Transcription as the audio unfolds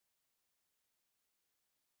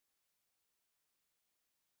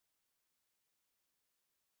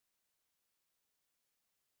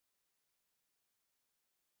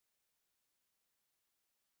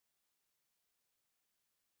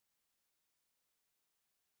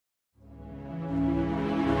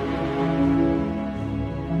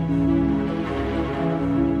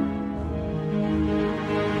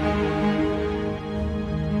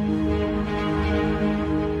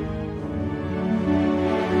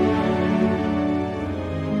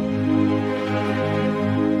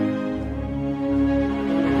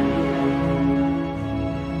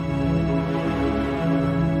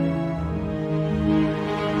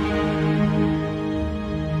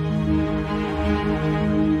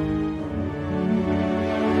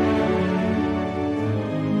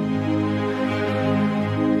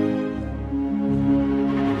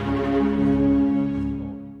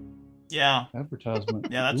Yeah. Advertisement.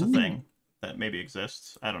 Yeah, that's Ooh. a thing that maybe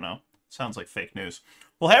exists. I don't know. Sounds like fake news.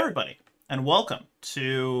 Well, hey everybody, and welcome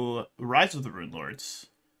to Rise of the Runelords.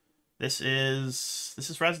 This is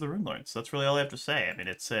Rise of the Runelords. That's really all I have to say. I mean,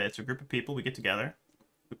 it's a group of people. We get together,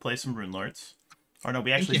 we play some Runelords. Or no,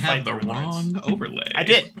 we actually fight the wrong Runelords. overlay. I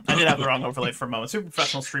did have the wrong overlay for a moment. Super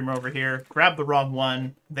professional streamer over here. Grabbed the wrong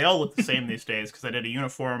one. They all look the same these days because I did a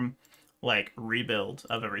uniform like rebuild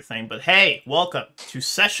of everything. But hey, welcome to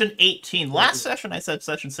session 18. Last session I said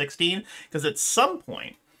session 16 because at some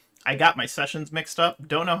point I got my sessions mixed up.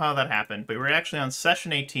 Don't know how that happened, but we're actually on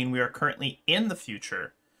session 18. We are currently in the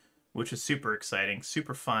future, which is super exciting,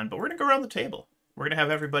 super fun. But we're going to go around the table. We're going to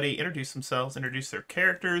have everybody introduce themselves, introduce their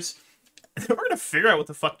characters, and then we're going to figure out what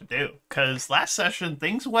the fuck to do. Because last session,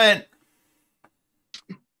 things went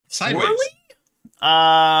sideways. poorly?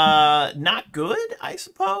 Not good, I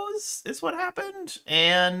suppose, is what happened.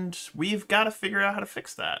 And we've got to figure out how to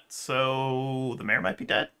fix that. So the mayor might be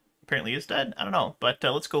dead. Apparently he is dead. I don't know. But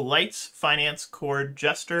let's go lights, finance, cord,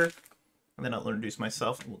 jester. And then I'll introduce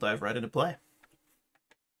myself and we'll dive right into play.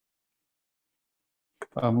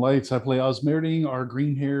 Lights. I play Osmerding, our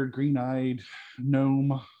green-haired, green-eyed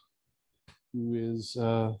gnome who is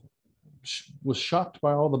was shocked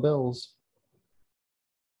by all the bells.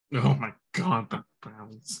 Oh my god, the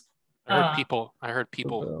bells! I heard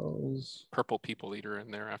people. Bells. Purple people eater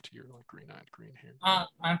in there after you're like green-eyed, green hair.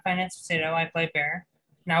 I'm Finance Potato. I play Bear.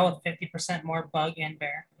 Now with 50% more bug and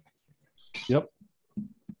Bear. Yep.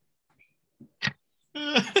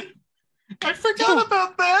 I forgot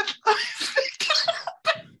about that.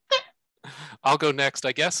 I'll go next.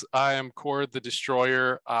 I guess I am Cord the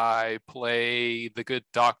Destroyer. I play the good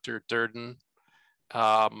Dr. Durden.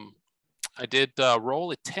 I did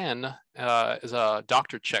roll a 10 as a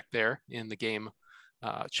doctor check there in the game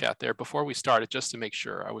chat there before we started, just to make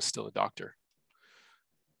sure I was still a doctor.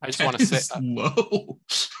 I just want to say, low.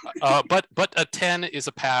 but a 10 is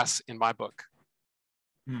a pass in my book.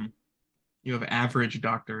 You have average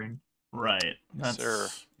doctoring, right? That's sir.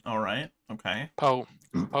 All right. Okay.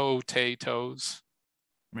 Potatoes.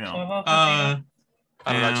 Yeah. I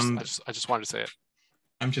don't know. I just wanted to say it.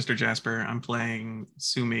 I'm Mr. Jasper. I'm playing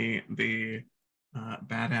Sumi, the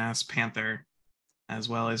badass panther, as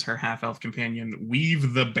well as her half-elf companion,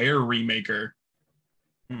 Weave the Bear Remaker.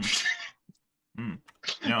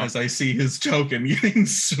 Yeah. As I see his token getting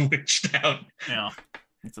switched out. Yeah,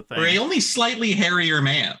 it's a thing. For a only slightly hairier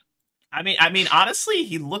man. I mean, honestly,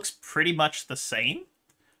 he looks pretty much the same.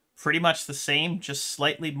 Just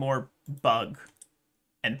slightly more bug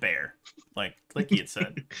and bear. Like he had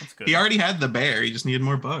said. That's good. He already had the bear, he just needed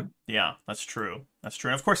more bug. Yeah, that's true. That's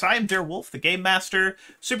true. And of course, I am Bear Wolf, the Game Master.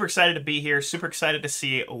 Super excited to be here. Super excited to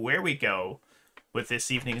see where we go with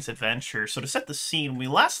this evening's adventure. So to set the scene, we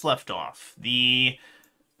last left off the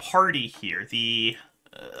party here. The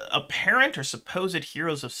apparent or supposed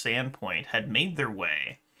heroes of Sandpoint had made their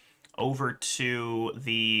way over to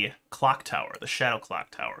the clock tower, the Shadow Clock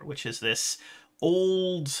Tower, which is this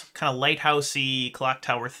old kind of lighthousey clock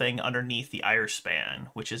tower thing underneath the Irespan,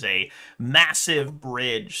 which is a massive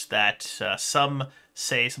bridge that some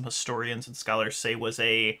historians and scholars say was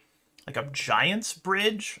a giant's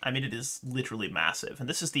bridge. I mean, it is literally massive. And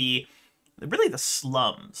this is really the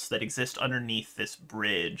slums that exist underneath this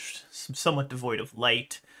bridge, somewhat devoid of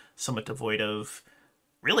light, somewhat devoid of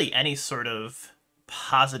really any sort of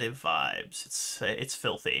positive vibes. It's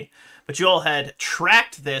filthy. But you all had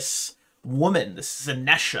tracked this woman, this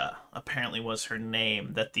Zanesha, apparently was her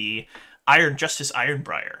name, that the Justice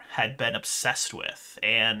Ironbriar had been obsessed with.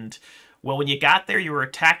 And, well, when you got there, you were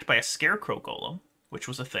attacked by a scarecrow golem, which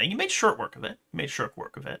was a thing. You made short work of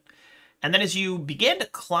it. And then as you began to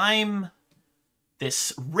climb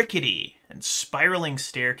this rickety and spiraling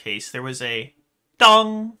staircase, there was a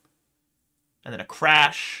dong, and then a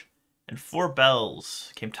crash, and 4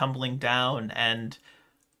 bells came tumbling down, and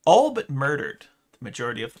all but murdered the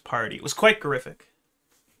majority of the party. It was quite horrific.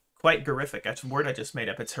 Quite horrific. That's a word I just made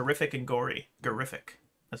up. It's horrific and gory. Horrific,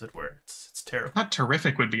 as it were. It's terrible. Not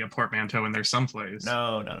terrific would be a portmanteau in there someplace.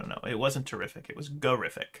 No. It wasn't terrific. It was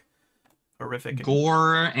gorific. Horrific. And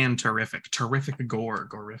gore and terrific. Terrific gore.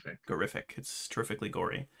 Gorific. Gorific. It's terrifically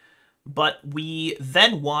gory. But we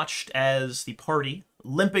then watched as the party,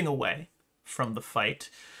 limping away from the fight,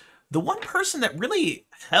 the one person that really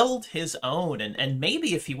held his own, and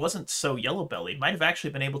maybe if he wasn't so yellow-bellied, might have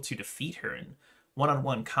actually been able to defeat her in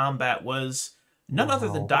one-on-one combat, was none other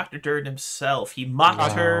than Dr. Durden himself. He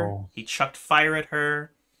mocked her, he chucked fire at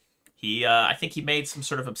her, I think he made some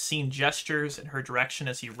sort of obscene gestures in her direction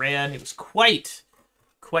as he ran. It was quite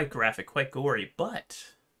graphic, quite gory. But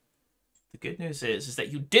the good news is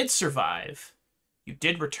that you did survive. You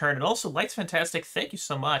did return. And also, Light's fantastic. Thank you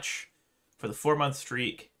so much for the 4-month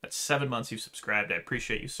streak. That's 7 months you've subscribed. I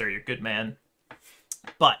appreciate you, sir. You're a good man.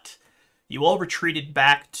 But you all retreated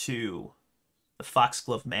back to the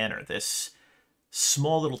Foxglove Manor, this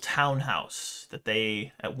small little townhouse that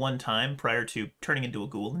they, at one time, prior to turning into a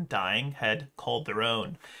ghoul and dying, had called their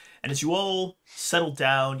own. And as you all settled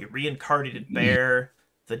down, you reincarnated Bear,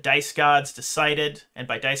 the dice gods decided, and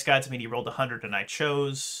by dice gods I mean he rolled 100 and I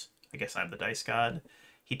chose, I guess I'm the dice god,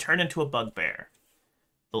 he turned into a bugbear.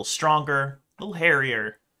 A little stronger, a little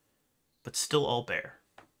hairier, but still all bear.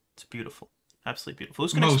 It's beautiful. Absolutely beautiful.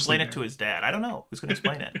 Who's going to explain it to his dad? I don't know. Who's going to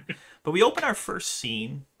explain it? But we open our first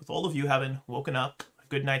scene with all of you having woken up, a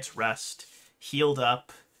good night's rest, healed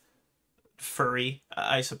up, furry,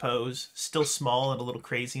 I suppose, still small and a little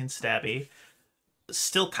crazy and stabby.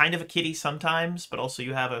 Still kind of a kitty sometimes, but also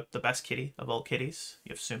you have the best kitty of all kitties.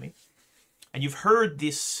 You have Sumi. And you've heard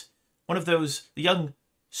this, one of those, the young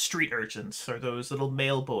street urchins, or those little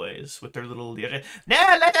male boys with their little,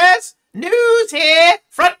 now let us, news here,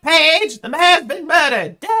 front page, the man's been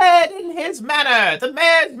murdered, dead in his manor, the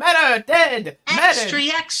man's manor, dead, extra,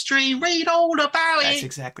 extra, read all about it. That's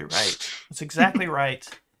exactly right. That's exactly right.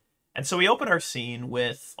 And so we open our scene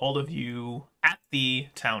with all of you at the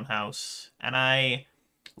townhouse, and I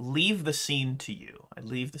leave the scene to you.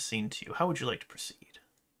 How would you like to proceed?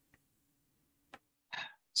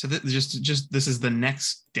 So just this is the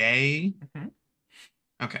next day? Mm-hmm.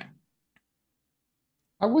 Okay.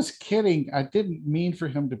 I was kidding. I didn't mean for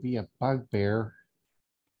him to be a bugbear.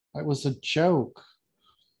 It was a joke.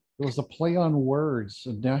 It was a play on words,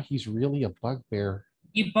 and now he's really a bugbear.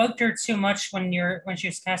 You bugged her too much when she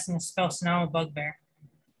was casting the spell, so now I'm a bugbear.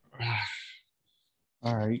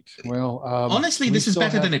 All right. Well, honestly, this is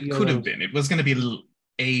better than it could have been. It was going to be a little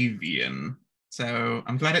avian, so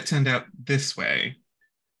I'm glad it turned out this way.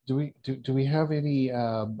 Do we have any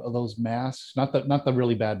of those masks? Not the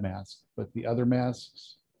really bad masks, but the other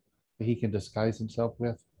masks that he can disguise himself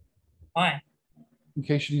with? Why? In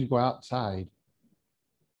case you need to go outside.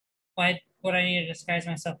 Why would I need to disguise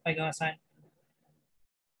myself if I go outside?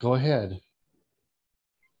 Go ahead.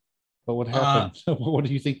 But what happened? What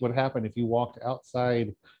do you think would happen if you walked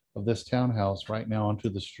outside of this townhouse right now onto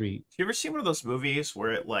the street? You ever seen one of those movies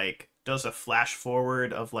where it like does a flash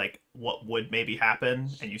forward of like what would maybe happen,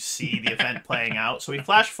 and you see the event playing out? So we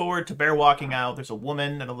flash forward to Bear walking out. There's a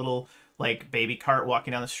woman and a little like baby cart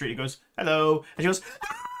walking down the street. He goes, "Hello," and she goes,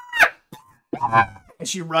 and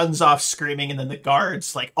she runs off screaming, and then the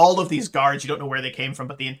guards, like all of these guards, you don't know where they came from,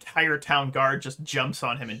 but the entire town guard just jumps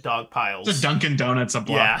on him in dog piles. There's Dunkin' Donuts a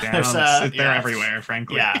block down. They're everywhere,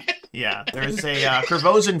 frankly. Yeah. There's a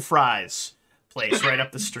Crevosen fries place right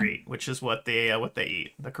up the street, which is what they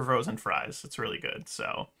eat. The Crevosen fries. It's really good.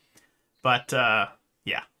 So, but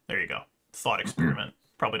yeah, there you go. Thought experiment.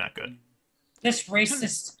 Probably not good. This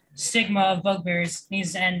racist stigma of bugbears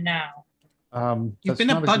needs to end now. You've been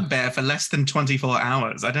a bugbear for less than 24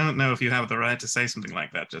 hours. I don't know if you have the right to say something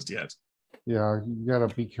like that just yet. Yeah, you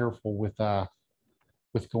gotta be careful with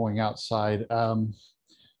going outside.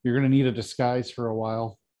 You're gonna need a disguise for a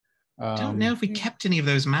while. I don't know if we kept any of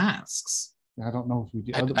those masks. I don't know if we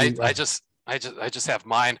do. I just have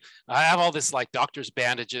mine. I have all this like doctor's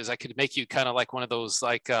bandages. I could make you kind of like one of those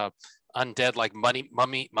like undead like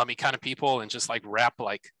mummy kind of people, and just like wrap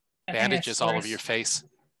like bandages all over your face.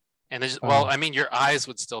 And there's, well, I mean, your eyes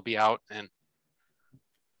would still be out. And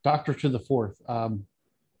Doctor to the fourth.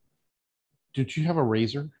 Did you have a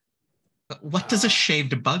razor? What does a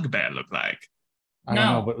shaved bugbear look like? I don't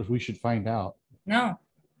know, but we should find out. No.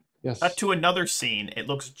 Yes. Cut to another scene. It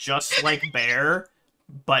looks just like Bear,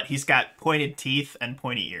 but he's got pointed teeth and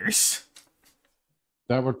pointy ears.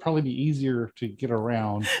 That would probably be easier to get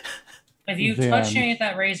around. If you touch me with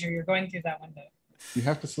that razor, you're going through that window. You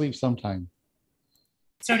have to sleep sometime.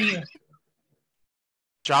 So do you.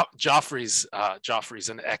 Joffrey's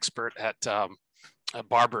an expert at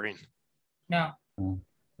barbering. No.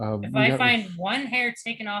 If I find one hair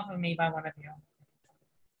taken off of me by one of you.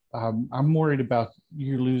 I'm worried about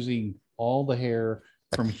you losing all the hair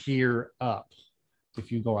from here up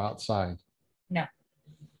if you go outside. No.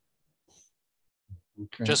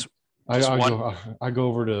 Okay. Just I go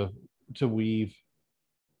over to Weave.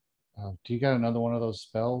 Do you got another one of those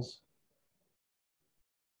spells?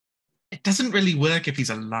 It doesn't really work if he's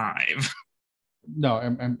alive. No,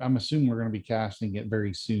 I'm assuming we're going to be casting it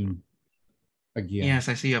very soon. Again. Yes,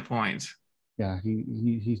 I see your point. Yeah,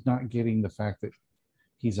 he's not getting the fact that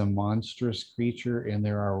he's a monstrous creature, and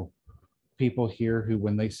there are people here who,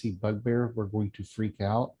 when they see bugbear, we're going to freak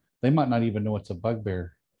out. They might not even know it's a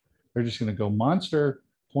bugbear. They're just going to go monster,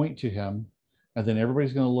 point to him, and then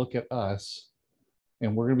everybody's going to look at us,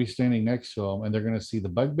 and we're going to be standing next to them, and they're going to see the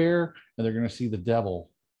bugbear, and they're going to see the devil.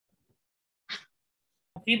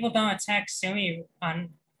 People don't attack Sumi on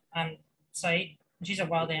sight. She's a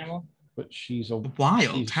wild animal. But she's a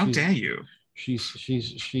Wild. How dare you? She's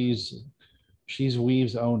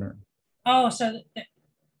Weave's owner. Oh, so that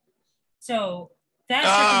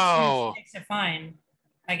circumstance makes it fine,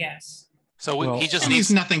 I guess. So Well, he just And needs.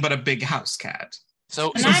 he's nothing but a big house cat.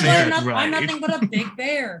 So And So I'm, Sarah's not, I'm right. nothing but a big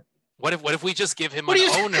bear. what if we just give him What an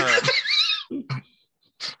do you- owner?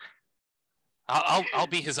 I'll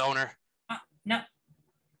be his owner. No,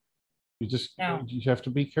 No. You have to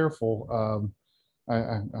be careful.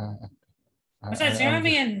 besides, I'm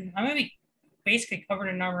gonna be basically covered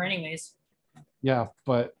in armor anyways. Yeah,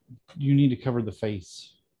 but you need to cover the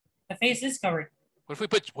face. The face is covered. What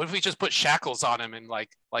if we just put shackles on him and like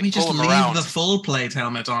we just pull him leave around? the full plate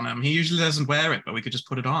helmet on him. He usually doesn't wear it, but we could just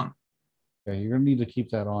put it on. Yeah, you're gonna need to keep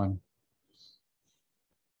that on.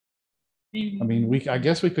 I mean, I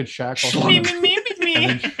guess we could shackle him. and then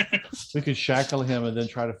we could shackle him and then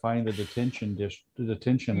try to find the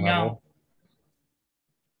detention No. level.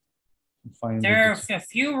 Find There are the, a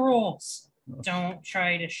few rules. Don't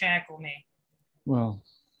try to shackle me. well,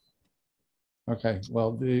 okay.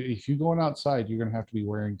 Well, if you're going outside, you're gonna have to be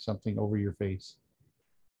wearing something over your face.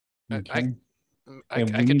 Okay? I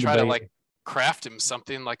And we could need try to ba- like craft him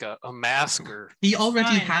something like a mask or He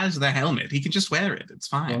already Fine. has the helmet. He can just wear it. It's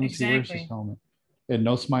As long fine. as he wears his Exactly. helmet. And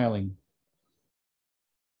no smiling.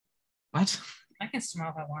 What? I can smile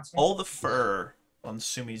if I want to. All the fur on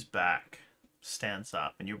Sumi's back stands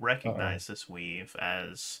up, and you recognize this Weave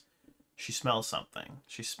as she smells something.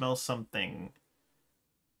 She smells something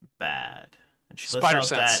bad. And she lets Spider out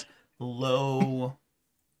sense. that low,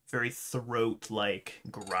 very throat-like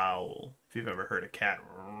growl. If you've ever heard a cat.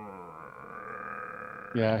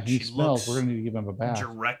 Yeah, he She smells. We're looks gonna need to give him a bath.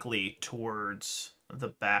 directly towards the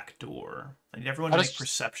back door. I need everyone How to does- make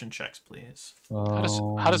perception checks, please. how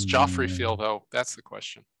does Joffrey feel though? That's the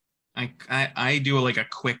question. I do like a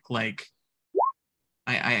quick like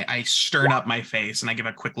I stern up my face and I give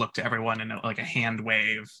a quick look to everyone and like a hand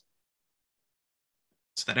wave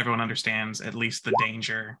so that everyone understands at least the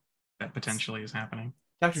danger that potentially is happening.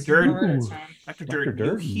 Dr. It's Durden, hard at Ooh. time. Dr. Dr. Durden, you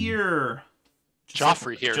Durden. hear...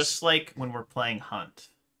 Joffrey hears. Just like when we're playing Hunt,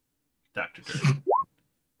 Dr. Durden.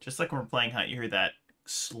 Just like when we're playing Hunt, you hear that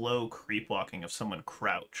slow creep walking of someone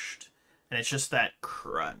crouched. And it's just that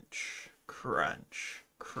crunch, crunch,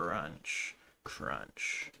 crunch,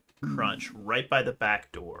 crunch, crunch right by the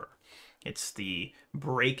back door. It's the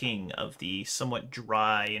breaking of the somewhat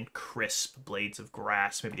dry and crisp blades of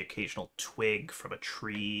grass, maybe the occasional twig from a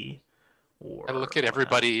tree. Or I look at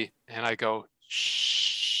everybody and I go,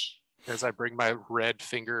 shh, as I bring my red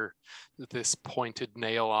finger, this pointed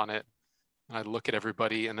nail on it. And I look at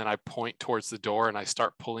everybody and then I point towards the door and I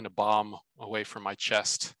start pulling a bomb away from my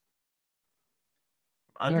chest.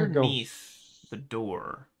 Underneath the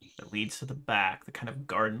door that leads to the back, the kind of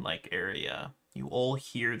garden-like area, you all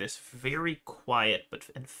hear this very quiet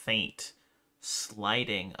and faint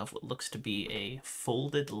sliding of what looks to be a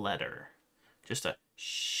folded letter. Just a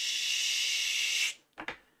shh. And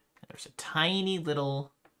there's a tiny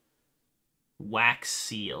little wax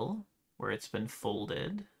seal where it's been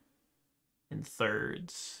folded in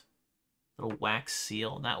thirds. Little wax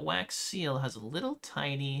seal. And that wax seal has a little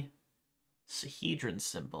tiny Sahedron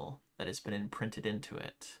symbol that has been imprinted into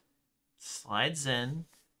it. Slides in.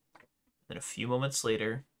 Then a few moments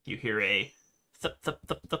later, you hear a thup, thup,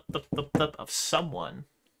 thup, thup, thup, thup, thup of someone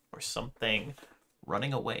or something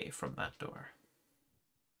running away from that door.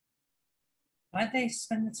 Why'd they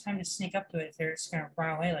spend the time to sneak up to it if they're just gonna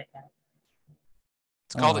run away like that?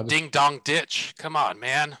 It's called I a just- ding dong ditch. Come on,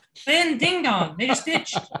 man. They didn't ding dong. They just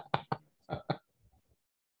ditched.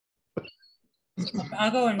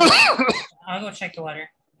 I'll go check the letter.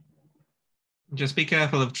 Just be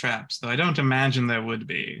careful of traps, though I don't imagine there would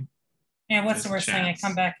be. Yeah, what's the There's a worst thing? I chance.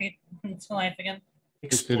 come back to life again. It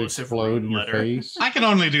could Explosive explode in your letter. face. I can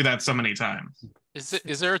only do that so many times.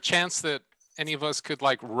 Is there a chance that any of us could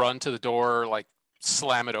like run to the door, like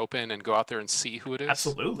slam it open and go out there and see who it is?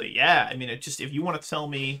 Absolutely, yeah. I mean, it just if you want to tell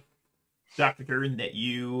me, Dr. Durden, that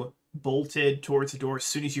you bolted towards the door as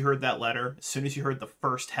soon as you heard that letter, as soon as you heard the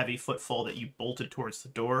first heavy footfall, that you bolted towards the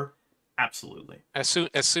door, absolutely. As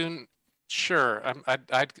soon, sure. I'm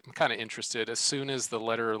kind of interested. As soon as the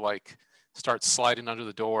letter like starts sliding under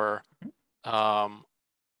the door,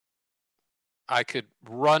 I could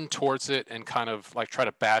run towards it and kind of like try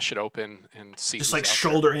to bash it open and see. Just who's like out there.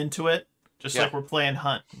 shoulder into it. Just Yeah. like we're playing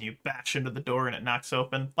Hunt. And you bash into the door and it knocks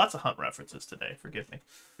open. Lots of Hunt references today, forgive me.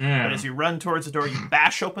 Yeah. But as you run towards the door, you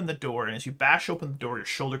bash open the door, and as you bash open the door, your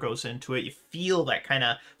shoulder goes into it. You feel that kind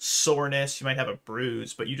of soreness. You might have a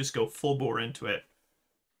bruise, but you just go full bore into it.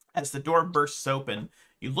 As the door bursts open,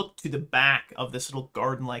 you look to the back of this little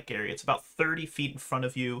garden-like area. It's about 30 feet in front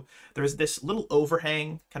of you. There's this little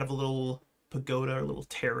overhang, kind of a little pagoda or little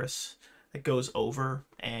terrace that goes over,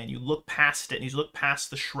 and you look past it, and you look past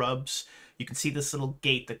the shrubs. You can see this little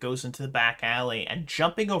gate that goes into the back alley, and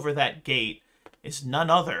jumping over that gate is none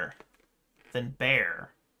other than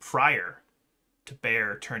Bear, prior to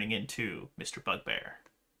Bear turning into Mr. Bugbear.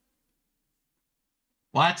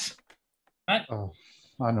 What? Oh,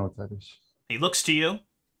 I know what that is. He looks to you,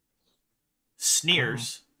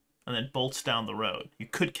 sneers, and then bolts down the road. You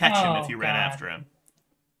could catch him if you ran God. after him.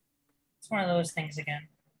 It's one of those things again.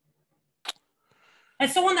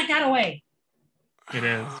 It's the one that got away. It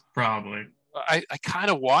is probably. I kind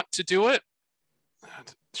of want to do it.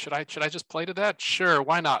 Should I just play to that? Sure,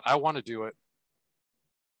 why not? I want to do it.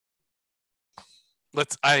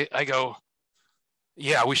 I go,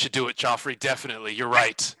 yeah, we should do it, Joffrey. Definitely. You're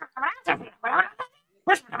right.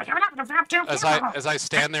 As I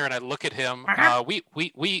stand there and I look at him,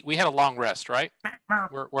 we had a long rest, right?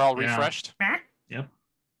 We're all Yeah. refreshed. Yep.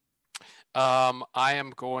 I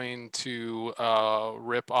am going to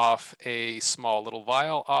rip off a small little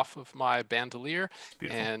vial off of my bandolier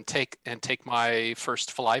Beautiful. and take my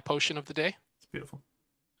first fly potion of the day It's beautiful.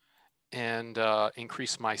 and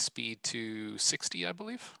increase my speed to 60, I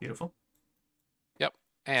believe. Beautiful. Yep.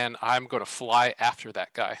 And I'm going to fly after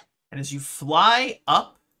that guy. And as you fly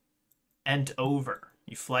up and over,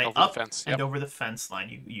 you fly Over the up fence, and yep. over the fence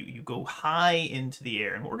line. You go high into the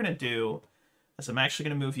air. And what we're going to do is I'm actually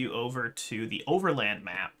going to move you over to the overland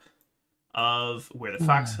map of where the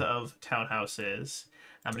Fox of Townhouse is.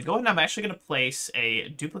 I'm going to go ahead and I'm actually going to place a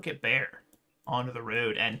duplicate bear onto the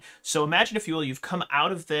road. And so imagine, if you will, you've come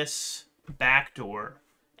out of this back door.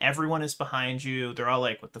 Everyone is behind you. They're all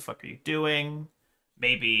like, what the fuck are you doing?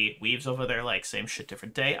 Maybe Weave's over there like, same shit,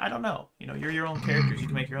 different day. I don't know. You know, you're your own characters. You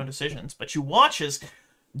can make your own decisions. But you watch as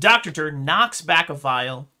Dr. Durr knocks back a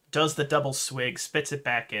vial, does the double swig, spits it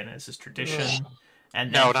back in as his tradition.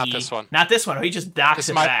 And then No, not this one. Not this one. Oh, he just knocks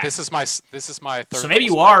it back. This is my third. So maybe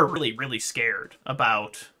you are really, really scared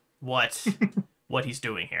about what he's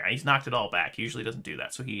doing here. He's knocked it all back. He usually doesn't do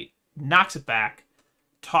that. So he knocks it back,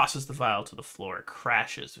 tosses the vial to the floor, it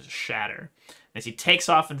crashes, there's a shatter. As he takes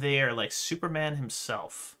off into the air like Superman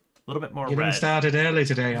himself, a little bit more Getting red, started early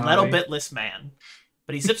today, a little bitless man.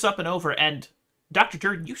 But he zips up and over, and Dr.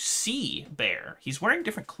 Durr, you see Bear. He's wearing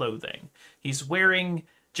different clothing. He's wearing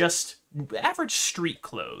just average street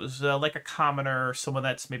clothes, like a commoner, someone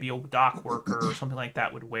that's maybe a dock worker or something like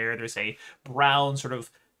that would wear. There's a brown, sort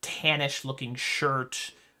of tannish looking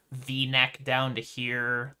shirt, V-neck down to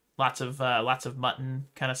here. Lots of mutton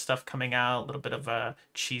kind of stuff coming out. A little bit of a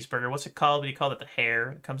cheeseburger. What's it called? What do you call it? The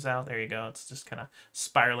hair that comes out. There you go. It's just kind of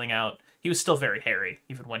spiraling out. He was still very hairy,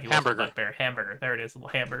 even when he was a bugbear. Hamburger. There it is. A little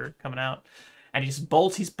hamburger coming out. And he's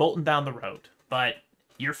bolting down the road. But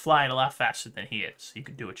you're flying a lot faster than he is. You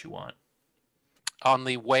can do what you want. On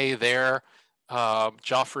the way there,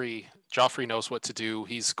 Joffrey knows what to do.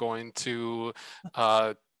 He's going to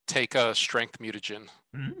take a strength mutagen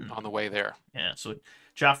on the way there. Yeah, so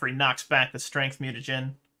Joffrey knocks back the strength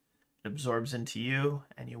mutagen, it absorbs into you,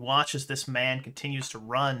 and you watch as this man continues to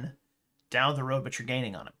run down the road, but you're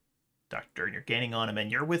gaining on him. Doctor, you're gaining on him,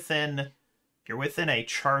 and you're within a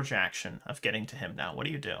charge action of getting to him now. What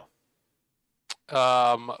do you do?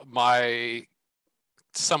 My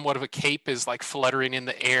somewhat of a cape is like fluttering in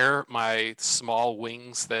the air. My small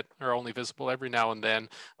wings that are only visible every now and then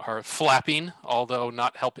are flapping, although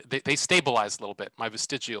not helping. They stabilize a little bit. My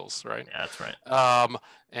vestigials, right? Yeah, that's right.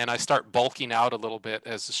 And I start bulking out a little bit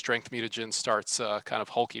as the strength mutagen starts kind of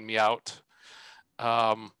hulking me out.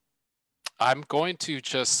 I'm going to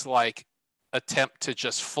just like attempt to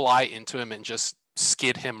just fly into him and just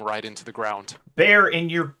skid him right into the ground. Bear, in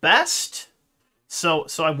your best. So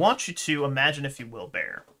I want you to imagine, if you will,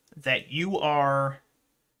 Bear, that you are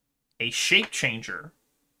a shape changer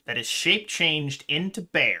that is shape changed into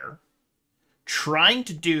Bear, trying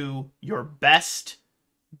to do your best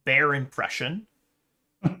Bear impression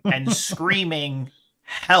and screaming,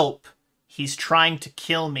 "Help! He's trying to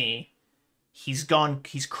kill me. He's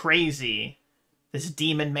crazy. This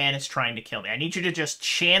demon man is trying to kill me." I need you to just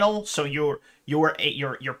channel, so you're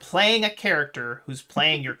playing a character who's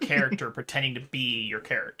playing your character pretending to be your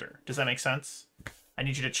character. Does that make sense? I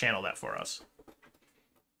need you to channel that for us.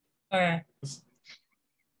 Okay.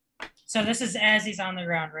 So this is as he's on the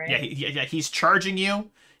ground, right? Yeah, he's charging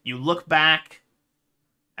you. You look back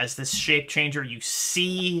as this shape changer, you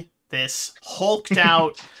see this hulked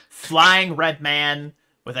out flying red man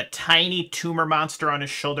with a tiny tumor monster on his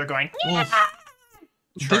shoulder going,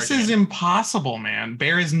 This is impossible, man.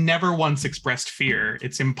 Bear has never once expressed fear.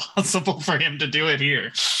 It's impossible for him to do it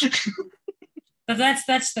here. But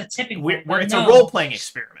that's the tipping point. It's a role-playing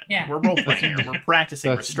experiment. Yeah. We're role-playing here. We're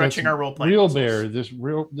practicing. We're stretching our role-playing real muscles.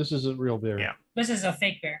 bear. This isn't real bear. Yeah. This is a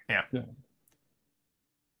fake bear. Yeah.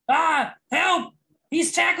 Ah, help!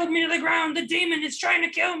 He's tackled me to the ground. The demon is trying to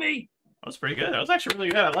kill me. That was pretty good. That was actually really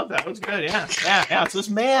good. I love that. That was good. Yeah. So this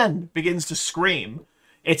man begins to scream.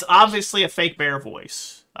 It's obviously a fake bear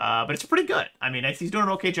voice, but it's pretty good. I mean, he's doing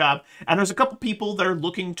an okay job. And there's a couple people that are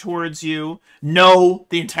looking towards you. No,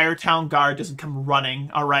 the entire town guard doesn't come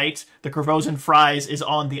running, all right? The Crevosan Fries is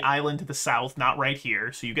on the island to the south, not right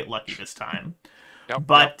here, so you get lucky this time.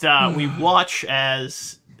 But we watch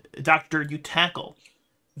as, Doctor, you tackle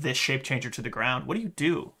this shape changer to the ground. What do you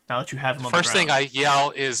do now that you have him on the ground? First thing I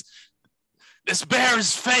yell is, "This bear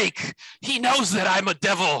is fake. He knows that I'm a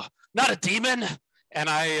devil, not a demon." And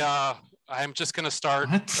I'm just gonna start.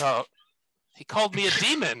 He called me a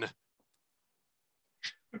demon.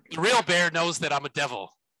 The real bear knows that I'm a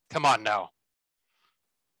devil. Come on now.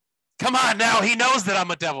 Come on now. He knows that I'm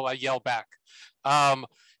a devil. I yell back. Hey,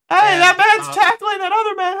 that man's tackling that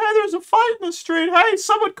other man. Hey, there's a fight in the street. Hey,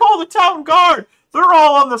 someone call the town guard. They're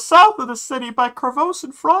all on the south of the city by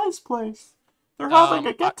Crevosan Fry's place. They're having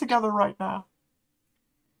a get-together right now.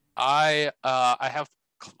 I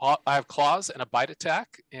have claws and a bite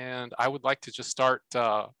attack, and I would like to just start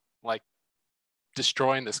like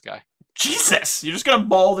destroying this guy. Jesus, you're just gonna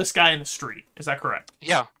maul this guy in the street. Is that correct?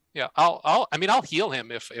 Yeah. I'll heal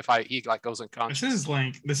him if he like goes unconscious.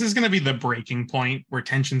 This is gonna be the breaking point where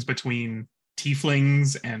tensions between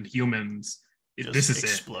tieflings and humans. This is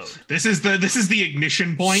explode. It. This is the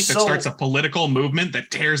ignition point that starts a political movement that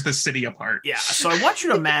tears the city apart. Yeah. So I want you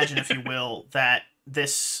to imagine, if you will, that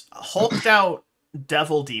this hulked out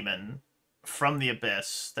devil demon from the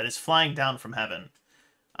abyss that is flying down from heaven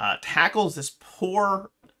tackles this poor,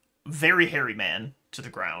 very hairy man to the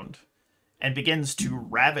ground and begins to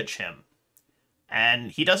ravage him. And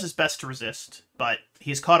he does his best to resist, but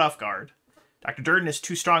he's caught off guard. Dr. Durden is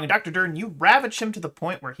too strong, and Dr. Durden, you ravage him to the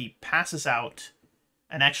point where he passes out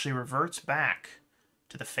and actually reverts back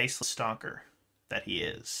to the faceless stalker that he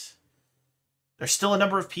is. There's still a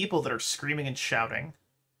number of people that are screaming and shouting.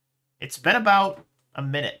 It's been about a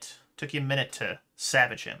minute. Took you a minute to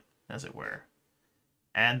savage him, as it were.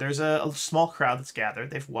 And there's a small crowd that's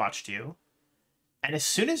gathered. They've watched you. And as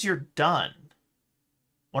soon as you're done,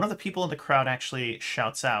 one of the people in the crowd actually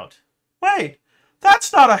shouts out, "Wait,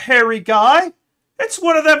 that's not a hairy guy. It's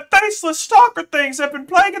one of them faceless stalker things that have been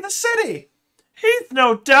plaguing the city. He's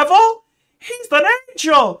no devil. He's an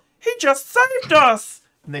angel. He just saved us."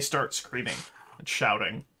 And they start screaming and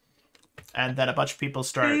shouting. And then a bunch of people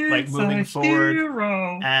start moving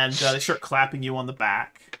forward, and they start clapping you on the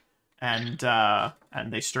back, and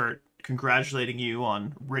they start congratulating you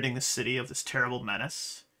on ridding the city of this terrible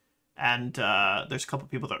menace. And there's a couple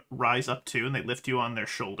people that rise up too, and they lift you on their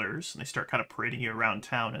shoulders, and they start kind of parading you around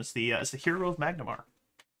town as the hero of Magnamar.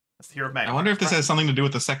 As the hero of Magnamar. I wonder if this has something to do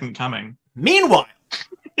with the second coming. Meanwhile,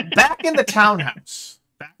 back in the townhouse,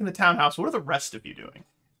 what are the rest of you doing?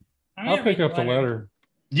 I'll pick up the letter.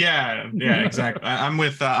 Yeah, exactly. I'm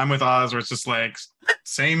with Oz, where it's just like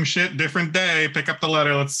same shit, different day. Pick up the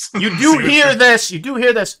letter. Let's. You do hear this. You do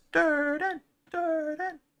hear this.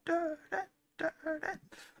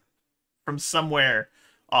 From somewhere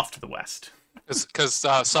off to the west. Because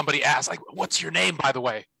somebody asked, like, "What's your name, by the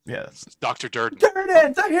way?" Yes, it's Dr. Durden.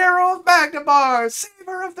 Durden, the hero of Magnamar,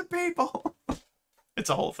 saver of the people. It's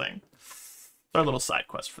a whole thing. Our little side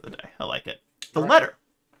quest for the day. I like it. The letter.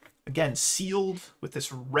 Again, sealed with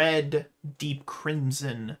this red, deep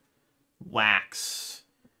crimson wax,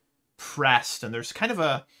 pressed, and there's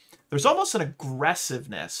almost an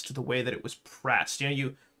aggressiveness to the way that it was pressed. You know,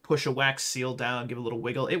 you push a wax seal down, give it a little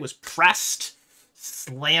wiggle. It was pressed,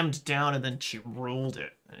 slammed down, and then she rolled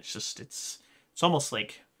it. And it's almost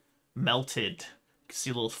like melted. You can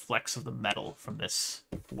see little flecks of the metal from this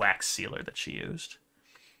wax sealer that she used.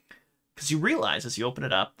 Because you realize as you open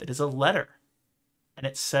it up, it is a letter. And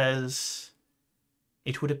it says,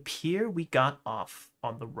 "It would appear we got off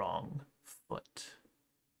on the wrong foot.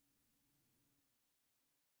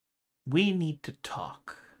 We need to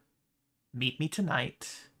talk. Meet me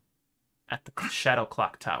tonight at the Shadow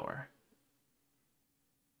Clock Tower.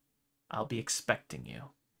 I'll be expecting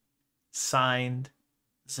you. Signed,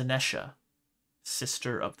 Zanesha,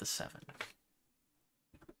 Sister of the Seven."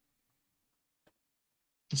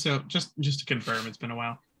 So just to confirm, it's been a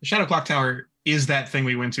while. The Shadow Clock Tower is that thing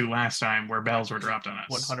we went to last time where bells were dropped on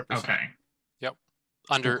us. 100%. Okay. Yep.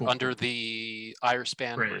 Under Cool. the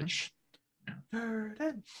Irespan Bridge.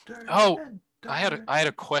 Bridge. Oh, I had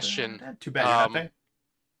a question. Too bad you're not there.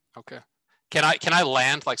 Okay. Can I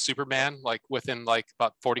land like Superman, like within like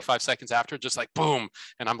about 45 seconds after, just like boom,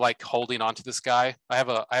 and I'm like holding onto this guy? I have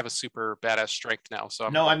a super badass strength now, so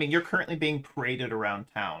I'm No, like, I mean you're currently being paraded around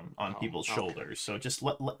town on Oh, people's okay. shoulders. So just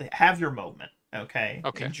have your moment, okay?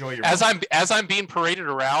 Okay. Enjoy your as moment. I'm being paraded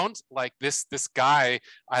around, like this guy,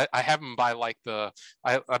 I have him by like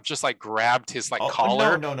I've just like grabbed his like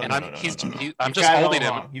collar, no, and I'm You've just got it all holding him.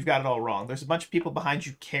 wrong. You've got it all wrong. There's a bunch of people behind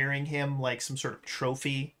you carrying him like some sort of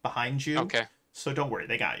trophy behind you. Okay. So don't worry,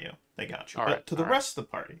 they got you. They got you. All But right, to the all right. rest of the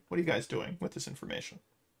party, what are you guys doing with this information?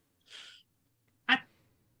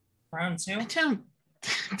 Round 2. I don't.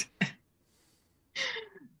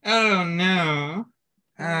 Oh no.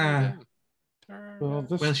 Well,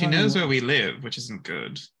 this Well, she time knows where we live, which isn't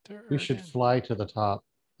good. we should fly to the top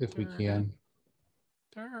if we can.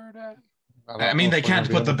 I mean, they can't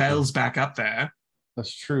put the bells back up there.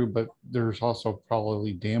 That's true, but there's also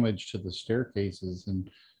probably damage to the staircases, and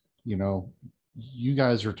you know, you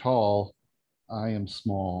guys are tall. I am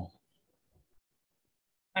small.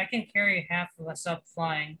 I can carry half of us up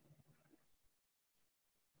flying.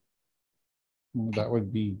 That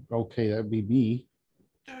would be okay. That would be me.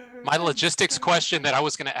 My logistics question that I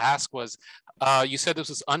was going to ask was, you said this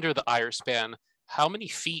was under the Irespan. How many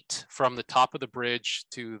feet from the top of the bridge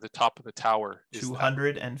to the top of the tower is that?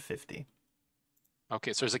 250.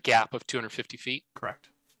 Okay, so there's a gap of 250 feet. Correct.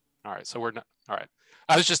 All right, so we're not. All right,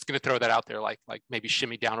 I was just going to throw that out there, like maybe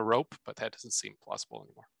shimmy down a rope, but that doesn't seem plausible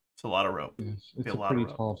anymore. It's a lot of rope. Yes, it's Be a a lot pretty of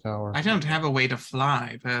rope. tall tower. I don't have a way to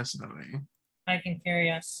fly personally. I can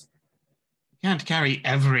carry us. Can't carry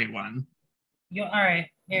everyone. You all right?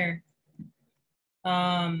 Here.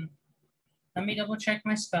 Let me double check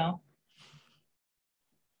my spell.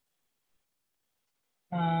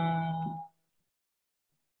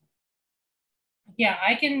 Yeah,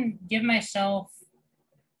 I can give myself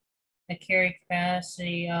a carry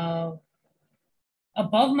capacity of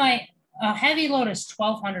above my heavy load is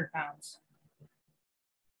 1,200 pounds.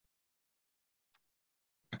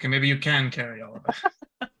 Okay, maybe you can carry all of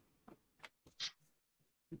it.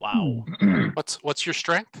 Wow. What's your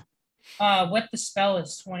strength? With the spell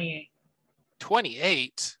is 28.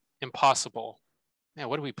 28. Impossible. Man,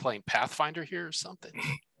 what are we playing? Pathfinder here or something?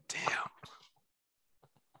 Damn.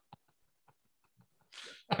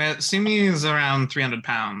 Well, Simi is around 300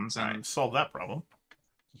 pounds. And Solve that problem.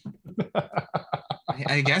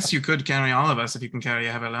 I guess you could carry all of us if you can carry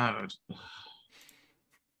a heavy load.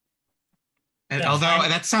 And although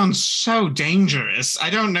that sounds so dangerous, I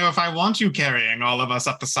don't know if I want you carrying all of us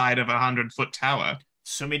up the side of a 100-foot tower.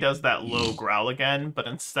 Sumi does that low growl again, but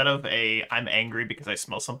instead of a I'm angry because I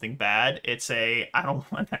smell something bad, it's a I don't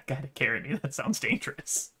want that guy to carry me. That sounds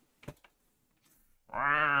dangerous.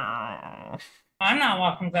 I'm not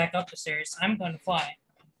walking back up the stairs. I'm going to fly.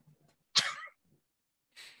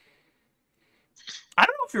 I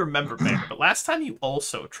don't know if you remember, Bear, but last time you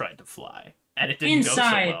also tried to fly, and it didn't go so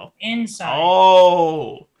well. Inside.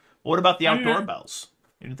 Oh, what about the outdoor not- bells?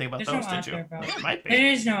 You didn't think about There's those, no did you? outdoor bells. There might There be.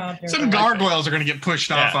 is no outdoor. Some bells. gargoyles are going to get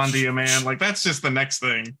pushed off Yeah. onto you, man. Like, that's just the next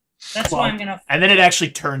thing. That's Well, why I'm gonna. And then it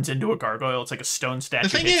actually turns into a gargoyle. It's like a stone statue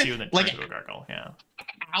thing hits is, you and then like- turns into a gargoyle. Yeah.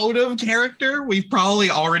 Out of character, we've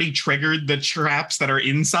probably already triggered the traps that are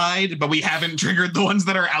inside, but we haven't triggered the ones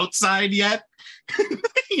that are outside yet.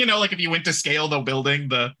 You know, like if you went to scale the building,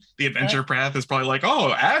 the adventure path is probably like,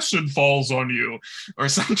 oh, acid falls on you or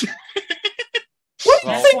something. What do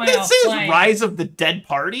you That's think why this I'll is? fly. Rise of the Dead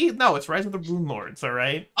Party? No, it's Rise of the Runelords, all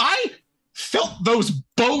right? I felt those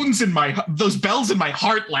bells in my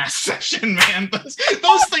heart last session, man. Those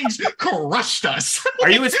things crushed us. Are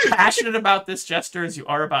you as passionate about this, Jester, as you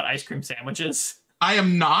are about ice cream sandwiches? I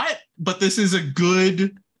am not, but this is a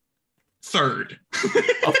good third.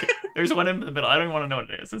 Okay, there's one in the middle. I don't even want to know what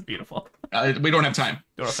it is. It's beautiful. We don't have time.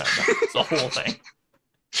 Don't know if that- It's the whole thing.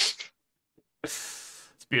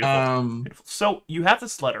 It's beautiful. Beautiful. So you have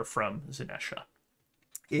this letter from Zanesha.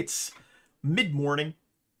 It's mid-morning,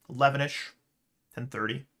 11-ish,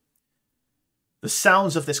 10:30. The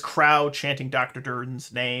sounds of this crowd chanting Dr.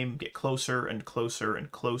 Durden's name get closer and closer and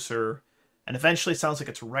closer, and eventually it sounds like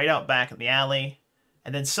it's right out back in the alley.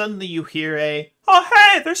 And then suddenly you hear oh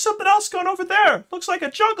hey, there's something else going over there. Looks like a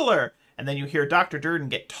juggler. And then you hear Dr. Durden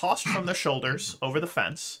get tossed from their shoulders over the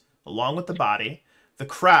fence, along with the body. The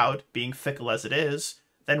crowd, being fickle as it is,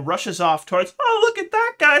 then rushes off towards, oh, look at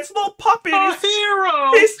that guy. It's a little puppy. And Our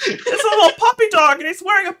hero! it's a little puppy dog, and he's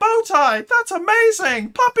wearing a bow tie. That's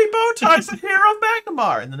amazing. Puppy bow tie's the hero of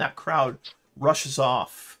Magnamar. And then that crowd rushes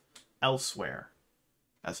off elsewhere,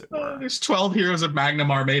 as it were. There's 12 heroes of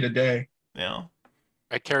Magnamar made a day. Yeah.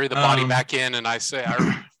 I carry the body back in and I say,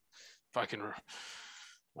 if I can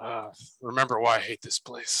remember why I hate this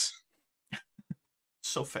place.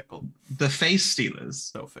 So fickle. The face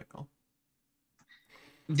stealers. So fickle.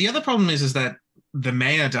 The other problem is that the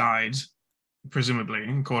mayor died, presumably,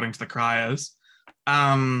 according to the criers.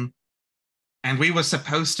 And we were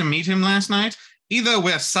supposed to meet him last night. Either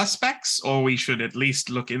we're suspects or we should at least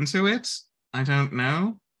look into it. I don't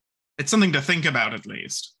know. It's something to think about, at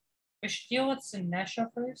least. We should deal with Sinesha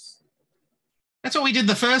first. That's what we did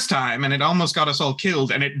the first time, and it almost got us all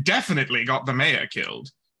killed, and it definitely got the mayor killed.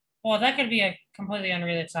 Well, that could be a completely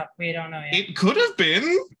unrelated topic. We don't know yet. It could have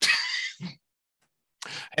been.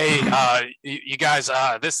 Hey, you guys,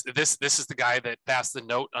 this is the guy that passed the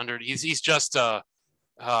note under. He's just the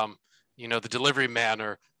delivery man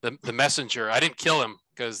or the messenger. I didn't kill him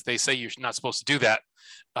because they say you're not supposed to do that.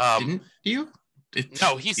 Didn't you?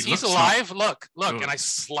 No, he's alive. Look, and I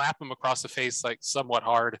slap him across the face like somewhat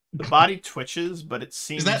hard. The body twitches, but it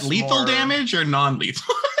seems Is that lethal more... damage or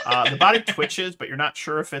non-lethal? The body twitches, but you're not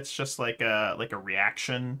sure if it's just like a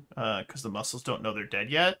reaction because the muscles don't know they're dead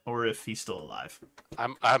yet, or if he's still alive.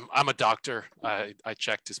 I'm a doctor. I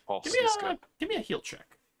checked his pulse. Give me a heal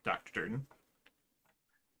check, Dr. Durden.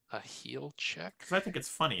 A heal check? Because I think it's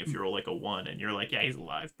funny if you roll like a 1 and you're like, yeah, he's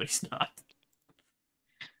alive, but he's not.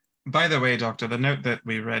 By the way, Doctor, the note that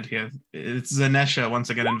we read here, it's Zanesha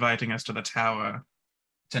once again inviting us to the tower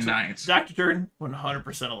tonight. So, Dr. Durden,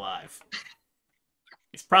 100% alive.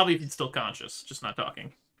 He's probably still conscious, just not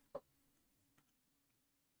talking.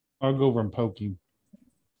 I'll go over and poke him.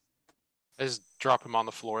 I just drop him on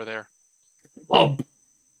the floor there. Bump! A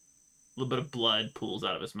little bit of blood pools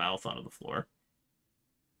out of his mouth onto the floor.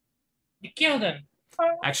 You killed him.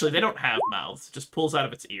 Actually, they don't have mouths. It just pulls out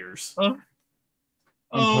of its ears. I'm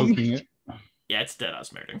poking it. Yeah, it's dead,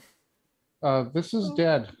 Osmerding. This is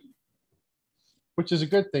dead. Which is a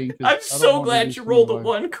good thing. I'm so glad you rolled a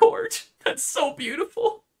 1 Court. That's so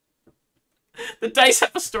beautiful. The dice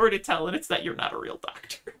have a story to tell, and it's that you're not a real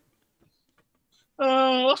doctor.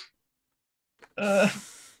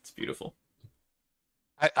 It's beautiful.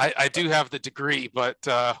 I do have the degree, but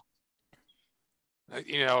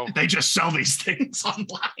they just sell these things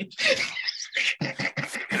online.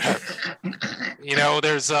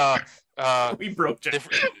 There's we broke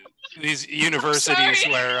these universities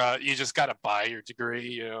where you just gotta buy your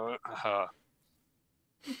degree.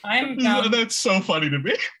 I'm down. That's so funny to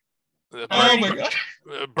me. Oh my god!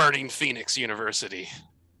 Burning Phoenix University.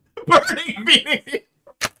 Burning Phoenix.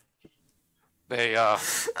 They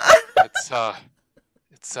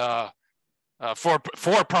it's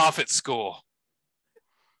for-profit school.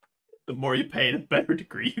 The more you pay, the better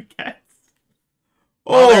degree you get.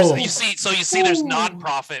 Well, you see, there's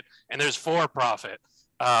non-profit and there's for-profit.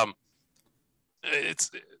 It's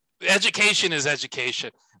education is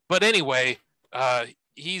education, but anyway,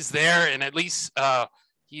 he's there, and at least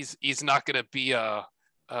he's not going to be a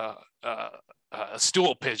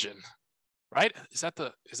stool pigeon, right? Is that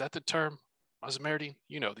the term, Osmerding?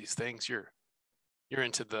 You know these things. You're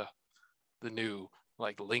into the new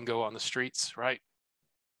like lingo on the streets, right?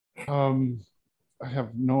 I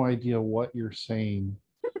have no idea what you're saying.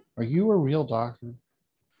 Are you a real doctor?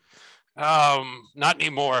 Not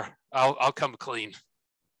anymore. I'll come clean.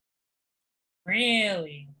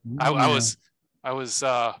 Really? I was.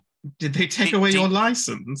 Did they take away your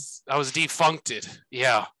license? I was defuncted.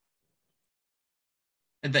 Yeah.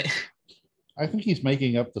 I think he's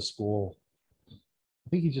making up the school. I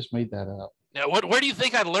think he just made that up. Now, where do you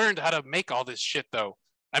think I learned how to make all this shit, though?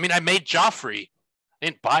 I mean, I made Joffrey. I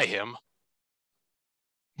didn't buy him.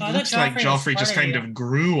 It looks like Joffrey just kind of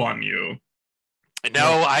grew on you.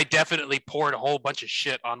 No, I definitely poured a whole bunch of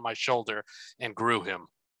shit on my shoulder and grew him.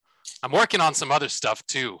 I'm working on some other stuff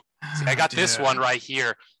too. See, I got this one right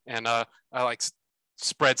here, and I like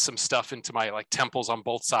spread some stuff into my like temples on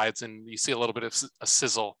both sides, and you see a little bit of a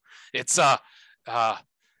sizzle. It's a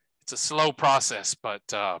slow process, but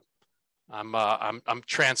I'm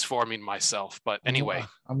transforming myself. But anyway,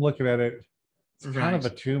 I'm looking at it. It's kind of a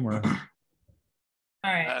tumor.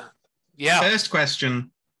 All right. Yeah. First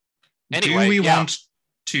question. Anyway, do we want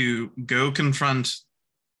to go confront,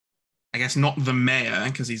 I guess not the mayor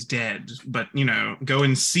because he's dead, but, go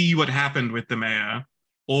and see what happened with the mayor?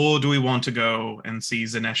 Or do we want to go and see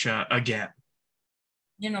Zanesha again?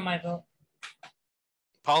 You know my vote.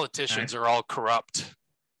 Politicians are all corrupt.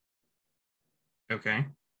 Okay.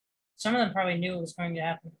 Some of them probably knew it was going to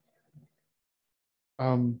happen.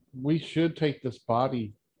 We should take this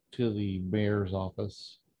body to the mayor's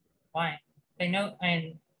office Why? They know,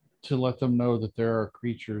 and to let them know that there are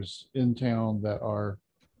creatures in town that are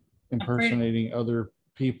impersonating other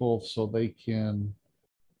people so they can,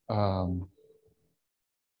 you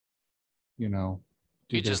know,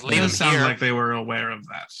 do You their just It leave thing. him does sound here. like they were aware of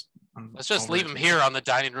that. Let's just leave him already. here on the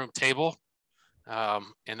dining room table, and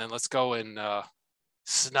then let's go and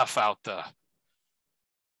snuff out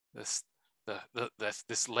this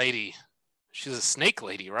lady. She's a snake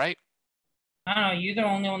lady, right? I don't know. You're the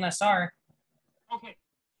only one that saw her, Okay.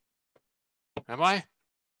 Am I?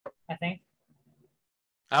 I think.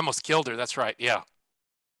 I almost killed her. That's right. Yeah.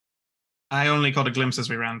 I only caught a glimpse as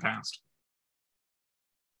we ran past.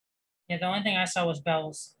 Yeah, the only thing I saw was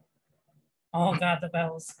bells. Oh god, the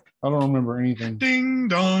bells. I don't remember anything. Ding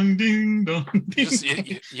dong, ding dong. Ding Just,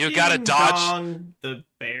 dong. you gotta Ding dodge. dong, the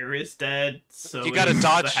bear is dead. So You gotta is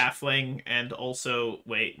dodge. the halfling, and also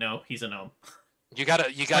wait, no, he's a gnome. You gotta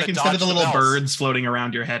Like dodge instead of the little bells. birds floating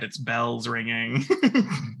around your head, it's bells ringing.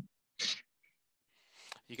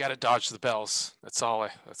 You gotta dodge the bells. That's all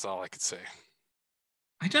I could say.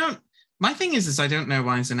 My thing is I don't know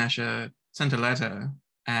why Zanesha sent a letter.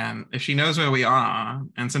 If she knows where we are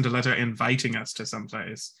and sent a letter inviting us to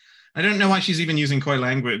someplace, I don't know why she's even using coy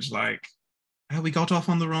language like, oh, we got off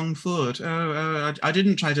on the wrong foot. I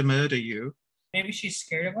didn't try to murder you. Maybe she's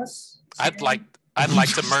scared of us. I'd like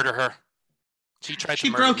to murder her. She tried She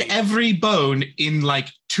to murder broke me. every bone in like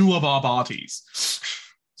 2 of our bodies.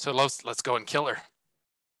 So let's go and kill her.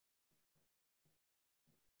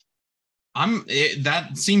 That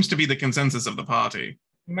seems to be the consensus of the party.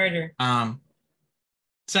 Murder.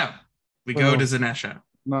 So we go Well, to Zanesha.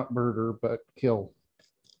 Not murder, but kill.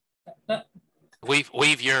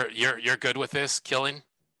 Weave, you're good with this killing?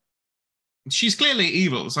 She's clearly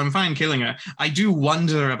evil, so I'm fine killing her. I do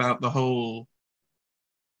wonder about the whole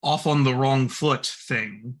off on the wrong foot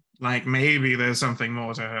thing. Like maybe there's something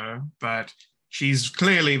more to her, but she's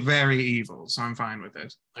clearly very evil, so I'm fine with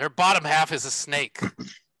it. Her bottom half is a snake.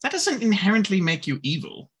 That doesn't inherently make you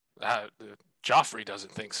evil. Joffrey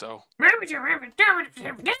doesn't think so.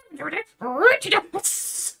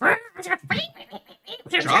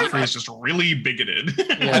 Joffrey is just really bigoted.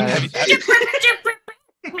 Yeah.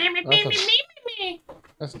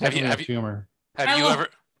 That's Have you- definitely have a you- tumor.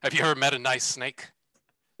 Have you ever met a nice snake?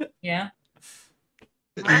 Yeah.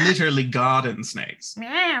 Literally garden snakes. All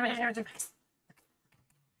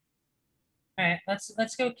right,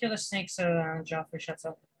 let's go kill the snake so Joffrey shuts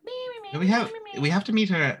up. We have to meet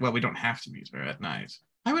her. Well, we don't have to meet her at night.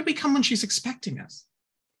 Why would we come when she's expecting us?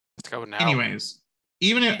 Let's go now. Anyways,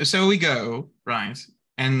 even if so, we go right.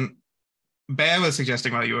 And Bear was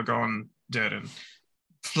suggesting while you were gone, Durden,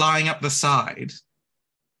 flying up the side.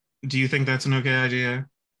 Do you think that's an okay idea?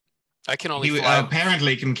 I can only He fly.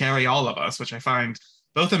 apparently can carry all of us, which I find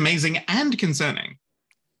both amazing and concerning.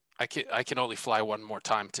 I can only fly one more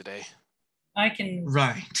time today, I can.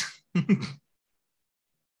 Right.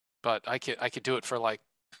 but I could do it for like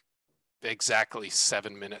exactly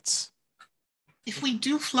 7 minutes. If we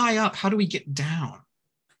do fly up, how do we get down?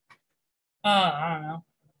 I don't know.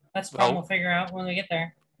 That's the problem Well- we'll figure out when we get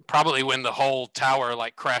there. Probably when the whole tower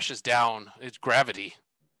like crashes down, it's gravity.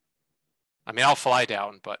 I mean, I'll fly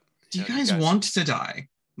down, but Do you know, guys want to die?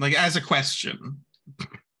 Like, as a question.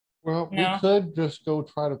 Well, No. we could just go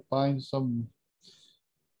try to find some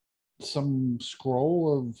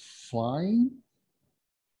scroll of flying.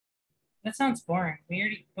 That sounds boring.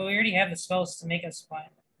 We already have the spells to make us fly.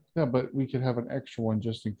 Yeah, but we could have an extra one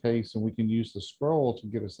just in case, and we can use the scroll to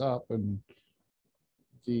get us up and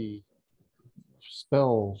the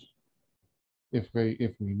spell if we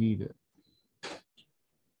need it.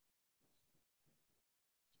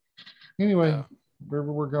 Anyway, Yeah.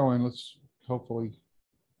 wherever we're going, let's hopefully.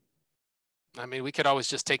 I mean, we could always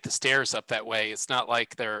just take the stairs up that way. It's not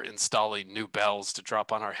like they're installing new bells to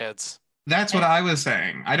drop on our heads. That's what I was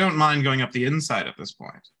saying. I don't mind going up the inside at this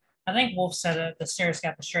point. I think Wolf said the stairs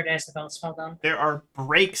got destroyed as the bells fell down. There are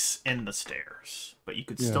breaks in the stairs, but you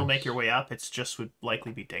could still Yes. make your way up. It's just would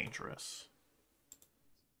likely be dangerous.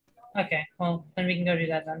 Okay, well then we can go do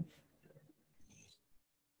that then.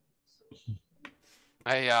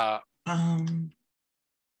 I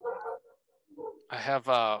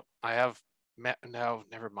no,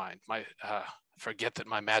 never mind. Forget that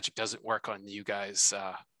my magic doesn't work on you guys.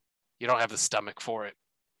 You don't have the stomach for it.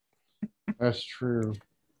 That's true.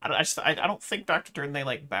 I don't think Dr. Dern they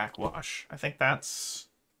like backwash. I think that's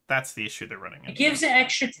the issue they're running It into. gives it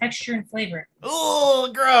extra texture and flavor.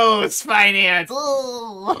 Oh, gross finance.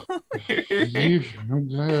 Oh. You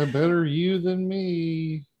better you than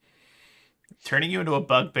me. Turning you into a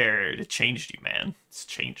bugbear, it changed you, man. It's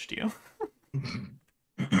changed you.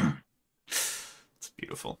 It's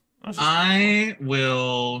beautiful. I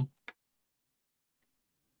will.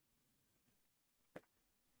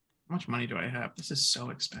 How much money do I have? This is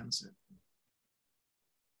so expensive.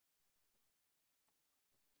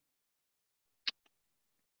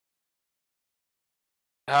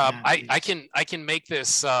 I can make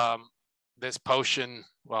this this potion.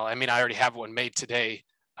 Well, I mean, I already have one made today.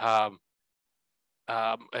 I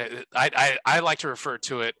like to refer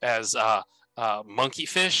to it as monkey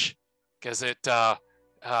fish, because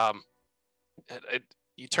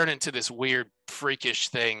you turn into this weird freakish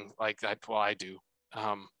thing like that. Well, I do.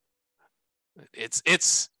 It's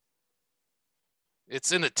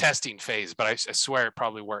in the testing phase, but I swear it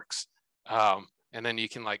probably works. And then you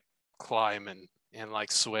can like climb and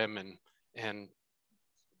like swim and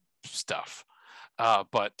stuff.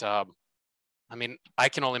 But I mean, I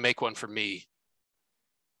can only make one for me.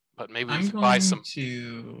 But maybe we could buy some.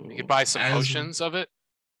 We could buy some potions of it.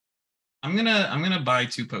 I'm gonna buy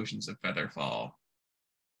 2 potions of Featherfall.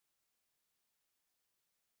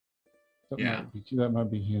 That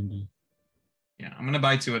might be handy. Yeah, I'm gonna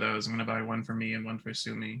buy 2 of those. I'm gonna buy one for me and one for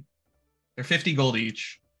Sumi. They're 50 gold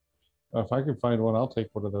each. If I could find one, I'll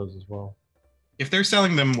take one of those as well. If they're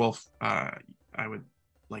selling them, Wolf, I would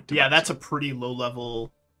like to. Yeah, that's a pretty low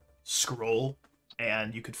level scroll,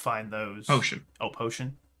 and you could find those. Potion. Oh,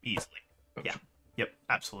 potion. Easily. Potion. Yeah. Yep.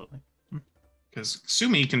 Absolutely. Because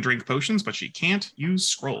Sumi can drink potions, but she can't use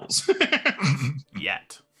scrolls.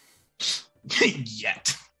 Yet.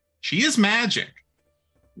 Yet. She is magic.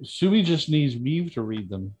 Sumi just needs me to read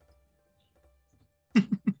them.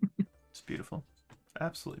 It's beautiful.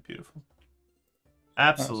 Absolutely beautiful.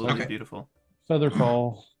 Absolutely Okay. beautiful.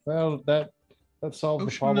 Featherfall. Well, that solved the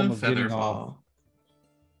Potion problem of of getting Featherfall. off.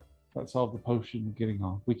 That solved the potion of getting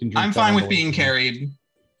off. We can drink I'm that fine on with the being way. carried.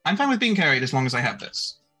 I'm fine with being carried as long as I have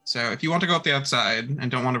this. So if you want to go up the outside and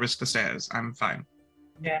don't want to risk the stairs, I'm fine.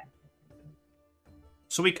 Yeah.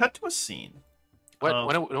 So we cut to a scene. When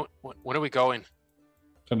are we going?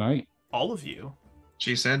 Tonight. All of you.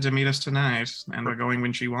 She said to meet us tonight, and we're going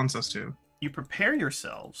when she wants us to. You prepare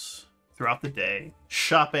yourselves throughout the day,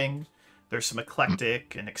 shopping. There's some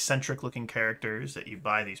eclectic and eccentric looking characters that you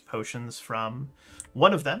buy these potions from.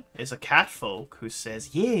 One of them is a catfolk who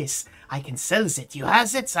says, "Yes, I can sell it. You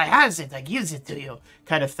has it? I has it. I gives it to you."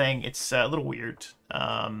 Kind of thing. It's a little weird,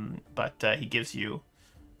 but he gives you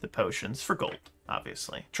the potions for gold,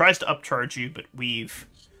 obviously. Tries to upcharge you, but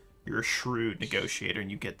you're a shrewd negotiator and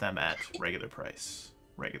you get them at regular price,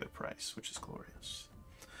 which is glorious.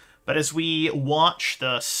 But as we watch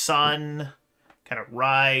the sun kind of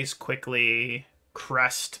rise quickly,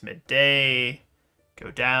 crest midday,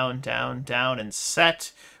 go down, down, down, and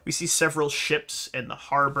set, we see several ships in the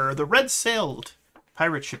harbor. The red-sailed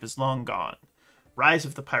pirate ship is long gone. Rise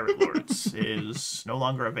of the Pirate Lords is no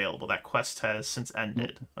longer available. That quest has since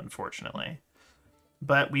ended, unfortunately.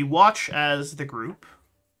 But we watch as the group,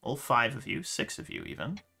 all 5 of you, 6 of you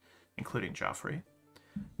even, including Joffrey,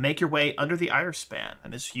 make your way under the Iron Span.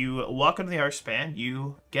 And as you walk under the Iron Span,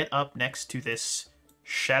 you get up next to this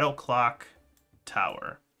Shadow Clock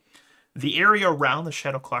Tower. The area around the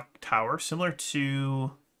Shadow Clock Tower, similar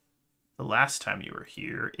to the last time you were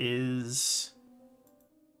here, is...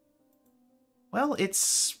 well,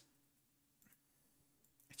 it's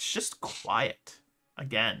just quiet.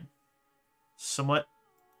 Again, somewhat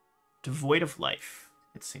devoid of life,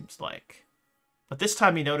 it seems like. But this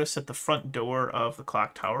time you notice that the front door of the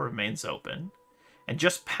clock tower remains open. And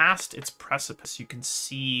just past its precipice, you can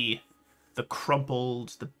see the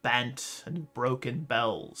crumpled, the bent, and broken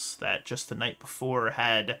bells that just the night before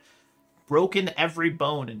had broken every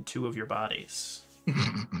bone in 2 of your bodies.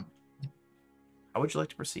 How would you like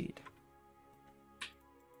to proceed?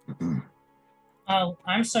 Oh,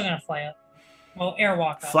 I'm still gonna fly up. Well,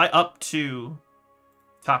 airwalk up. Fly up to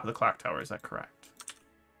top of the clock tower, is that correct?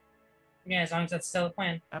 Yeah, as long as that's still the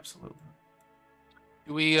plan. Absolutely.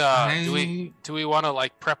 Do we want to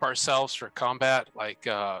like prep ourselves for combat? Like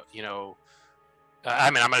you know,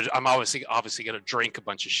 I mean, I'm obviously gonna drink a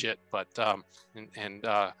bunch of shit, but and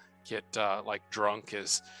get like drunk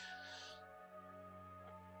is.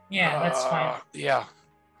 Yeah, that's fine. Yeah.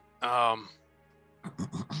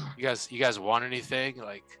 You guys want anything?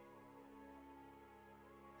 Like,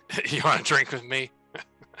 you want to drink with me?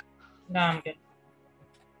 No, I'm good.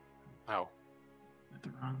 Oh, The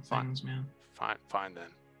wrong things, man. fine then.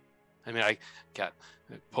 I mean, I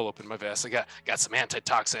pull open my vest. I got some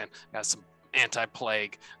antitoxin, got some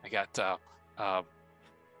anti-plague. I got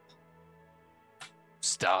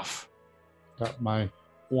stuff. Got my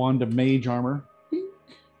wand of mage armor.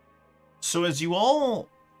 So as you all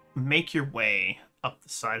make your way up the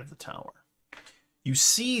side of the tower, you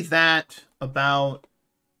see that about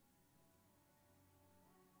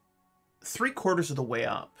 3/4 of the way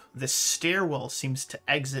up, this stairwell seems to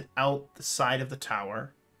exit out the side of the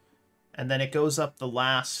tower, and then it goes up the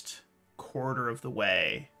last quarter of the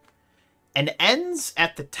way, and ends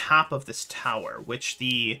at the top of this tower, which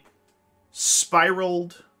the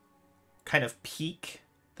spiraled kind of peak,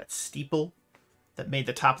 that steeple that made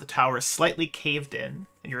the top of the tower is slightly caved in,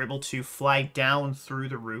 and you're able to fly down through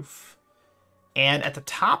the roof. And at the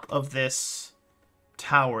top of this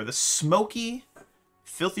tower, the smoky,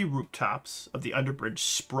 filthy rooftops of the underbridge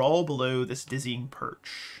sprawl below this dizzying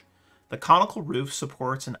perch. The conical roof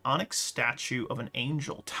supports an onyx statue of an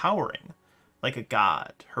angel towering like a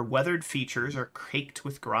god. Her weathered features are caked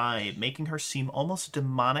with grime, making her seem almost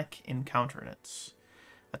demonic in countenance.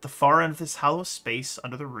 At the far end of this hollow space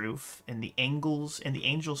under the roof, in the angel's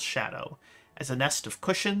shadow, is a nest of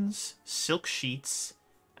cushions, silk sheets,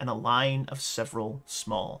 and a line of several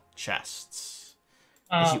small chests.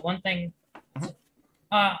 One thing.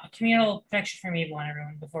 Communal protection from evil on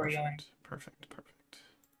everyone before we go in. Perfect.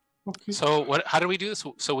 Okay. So what? How do we do this?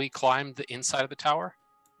 So we climb the inside of the tower.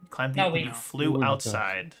 You flew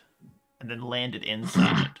outside and then landed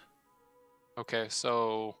inside. Okay,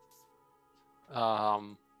 so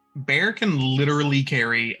Bear can literally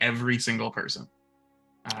carry every single person,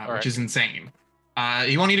 which is insane.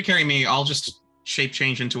 You won't need to carry me. I'll just shape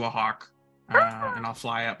change into a hawk, and I'll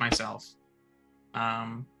fly up myself.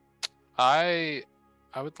 I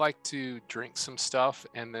would like to drink some stuff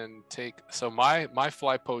and then take. So my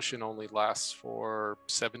fly potion only lasts for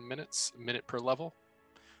 7 minutes, a minute per level.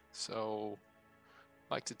 So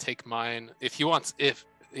I'd like to take mine. If he wants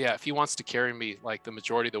to carry me like the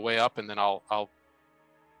majority of the way up, and then I'll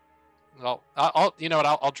you know what,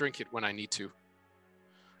 I'll drink it when I need to.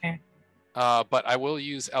 Okay. But I will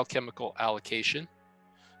use alchemical allocation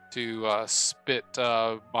to spit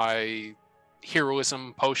my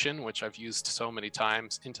heroism potion, which I've used so many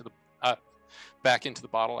times, into the back into the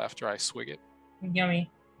bottle after I swig it.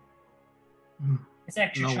 Yummy. It's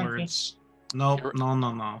extra No chunky. words. No.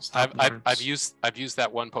 Stop I've used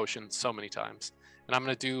that one potion so many times, and I'm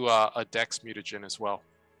gonna do a Dex mutagen as well.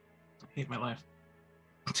 I hate my life.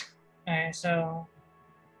 Alright, so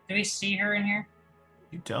do we see her in here?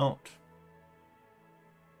 You don't.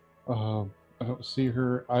 I don't see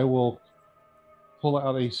her. I will pull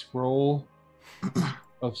out a scroll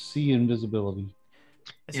of see invisibility.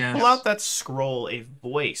 As you pull out that scroll, a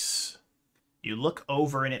voice. You look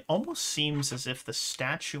over, and it almost seems as if the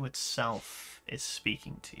statue itself is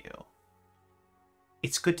speaking to you.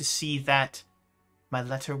 It's good to see that my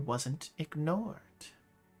letter wasn't ignored.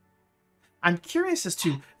 I'm curious as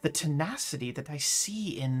to the tenacity that I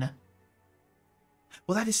see in...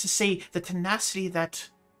 Well, that is to say, the tenacity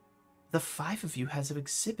that the 5 of you has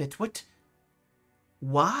exhibit.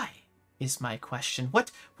 Why is my question.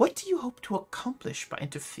 What do you hope to accomplish by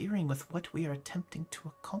interfering with what we are attempting to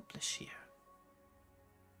accomplish here?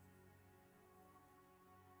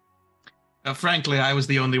 Frankly, I was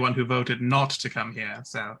the only one who voted not to come here,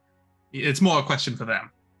 so it's more a question for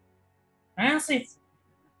them. Honestly,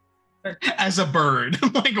 as a bird,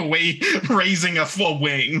 like raising a full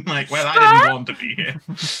wing, like, well, I didn't want to be here.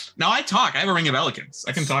 Now I talk. I have a ring of eloquence.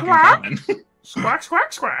 I can talk in common. Squawk,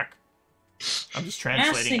 squawk, squawk. I'm just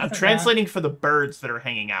translating. I'm translating for the birds that are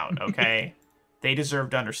hanging out, okay? They deserve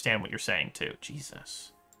to understand what you're saying, too.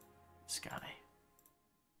 Jesus. This guy.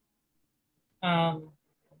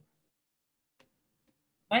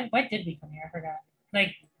 Why did we come here? I forgot.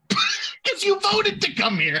 Like... Because you voted to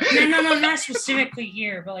come here! No, not specifically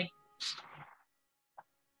here, but like...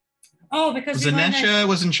 Oh, because Zanesha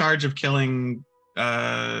was in charge of killing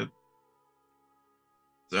our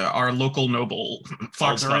local noble,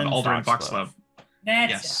 Alderaan Foxglove.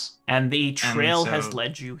 That's it. And the trail has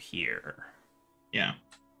led you here. Yeah.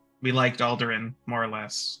 We liked Alderaan, more or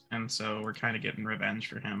less, and so we're kind of getting revenge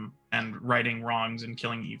for him, and righting wrongs and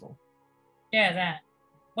killing evil. Yeah, that.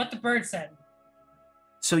 What the bird said.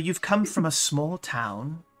 So you've come from a small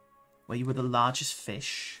town where you were the largest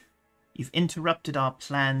fish. You've interrupted our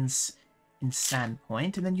plans in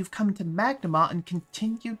Sandpoint, and then you've come to Magnamar and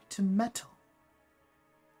continued to meddle.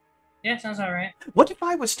 Yeah, sounds all right. What if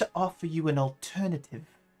I was to offer you an alternative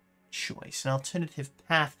choice, an alternative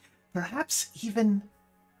path, perhaps even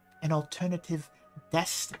an alternative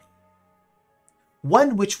destiny?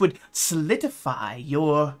 One which would solidify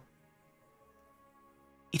your...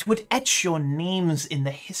 It would etch your names in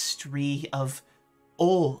the history of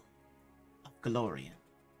all of Golarion.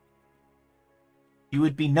 You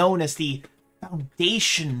would be known as the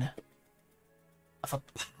foundation of a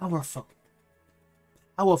powerful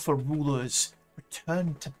powerful rulers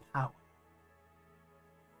return to power.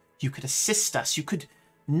 You could assist us. You could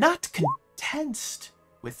not contest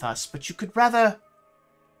with us, but you could rather,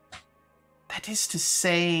 that is to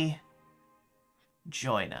say,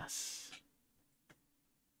 join us.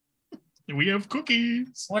 We have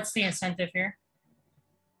cookies. What's the incentive here?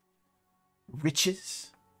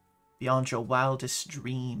 Riches beyond your wildest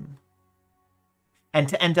dream. And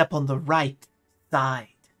to end up on the right side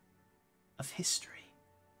of history.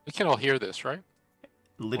 We can all hear this, right?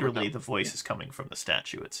 Literally, the voice is coming from the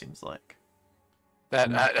statue, it seems like.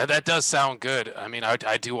 That does sound good. I mean,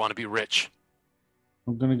 I do want to be rich.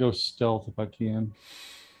 I'm gonna go stealth if I can.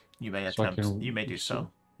 You may So I attempt. can- You may do so.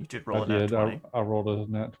 You did I roll a nat did. 20. I rolled a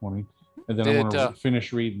nat 20. And then Did, I want to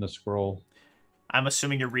finish reading the scroll. I'm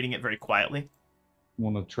assuming you're reading it very quietly. I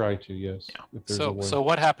want to try to, yes. Yeah. If there's a way. So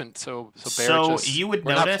what happened? So Bear So just, you would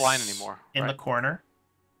we're notice not flying anymore. in right? the corner.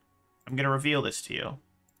 I'm going to reveal this to you.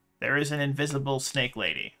 There is an invisible snake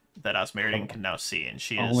lady that Osmerian can now see, and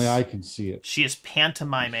she is Only I can see it. She is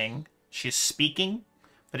pantomiming. She is speaking,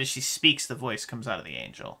 but as she speaks, the voice comes out of the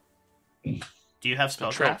angel. Do you have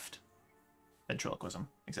spellcraft? Ventriloquism.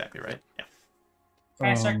 Exactly right. Yeah. Can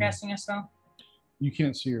I start casting a spell? You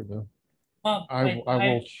can't see her though. Oh, wait,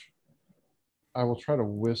 I will try to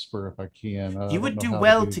whisper if I can. I You don't would know do how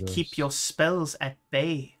well do to this. keep your spells at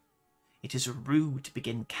bay. It is rude to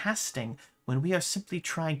begin casting when we are simply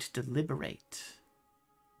trying to deliberate.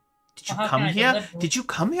 Did you Well, how come can I here? deliberate? Did you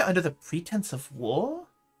come here under the pretense of war?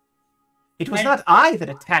 It was I- not I that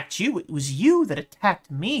attacked you. It was you that attacked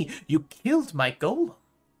me. You killed my golem.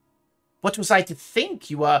 What was I to think?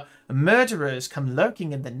 You are murderers come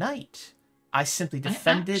lurking in the night. I simply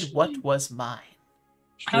defended what was mine.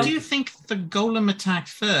 How do you think the golem attacked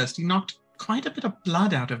first? He knocked quite a bit of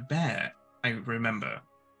blood out of Bear, I remember.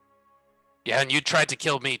 Yeah, and you tried to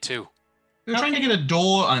kill me too. We were trying to get a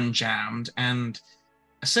door unjammed, and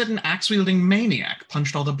a certain axe-wielding maniac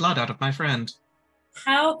punched all the blood out of my friend.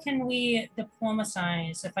 How can we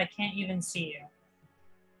diplomatize if I can't even see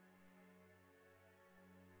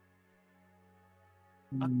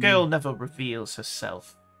you? A girl never reveals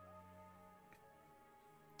herself.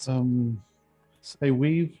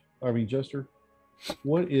 Hey, Jester,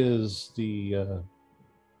 what is the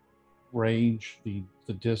range, the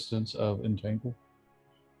distance of Entangle?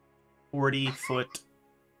 40-foot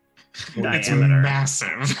It's diameter.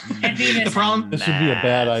 massive. It'd be this- The problem, This would be a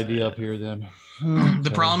bad Massive. idea up here then.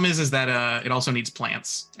 the problem is that it also needs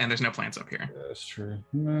plants, and there's no plants up here. That's true.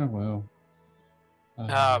 Well.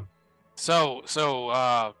 So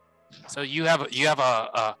you have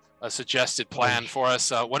a suggested plan for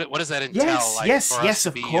us. What does that entail? Yes, like, yes, for us yes, to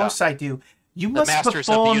of be, course I do. You the must masters of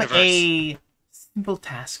the perform universe? a simple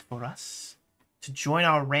task for us to join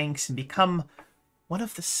our ranks and become one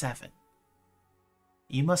of the 7.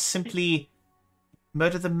 You must simply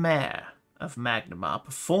murder the mayor of Magnamar,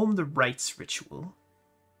 perform the rites ritual,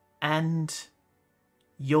 and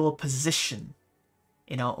your position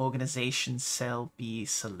in our organization shall be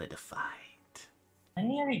solidified.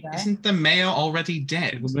 Didn't he already die? Isn't the mayor already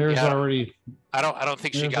dead? The mayor's Yeah. already. I don't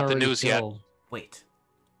think she mayor's got the already news yet. killed. Wait,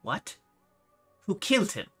 what? Who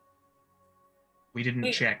killed him? We didn't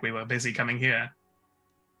Wait. check. We were busy coming here.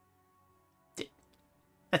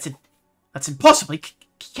 That's impossible.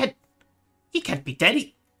 He can't be dead.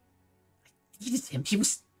 He did him. He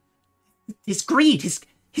was his greed.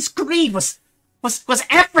 His greed was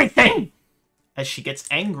everything. As she gets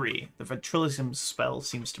angry, the ventriloquism spell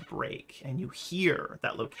seems to break, and you hear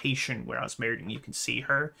that location where Osmerian, you can see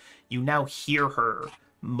her. You now hear her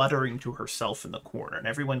muttering to herself in the corner, and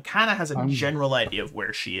everyone kind of has a general idea of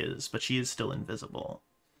where she is, but she is still invisible.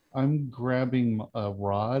 I'm grabbing a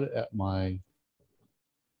rod at my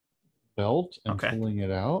belt and Okay. pulling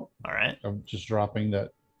it out. All right. I'm just dropping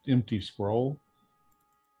that empty scroll,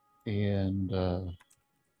 and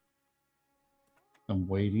I'm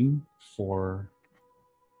waiting for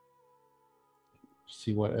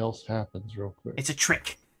see what else happens real quick. It's a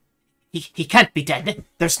trick. He can't be dead.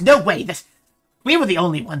 There's no way that we were the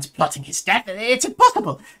only ones plotting his death. It's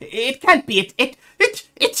impossible. It can't be. It.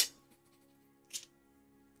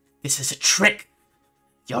 This is a trick.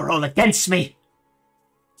 You're all against me.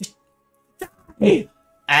 And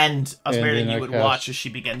Osmerian, then I you would cast- watch as she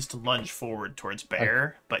begins to lunge forward towards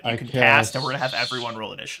Bear, but you I can cast, and we're cast- gonna have everyone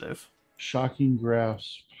roll initiative. Shocking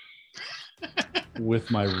grasp with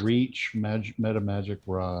my reach meta magic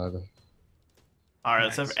rod. All right,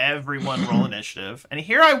 let's Nice. have everyone roll initiative. And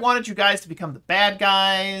here I wanted you guys to become the bad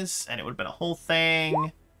guys, and it would have been a whole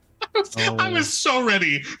thing. I was so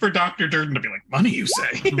ready for Dr. Durden to be like, money, you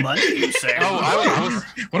say? Money, you say? Oh, I was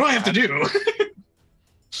What do I have to do?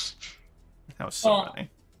 That was so Well, funny.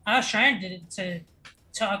 I was trying to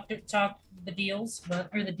talk the deals,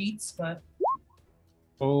 or the deets, but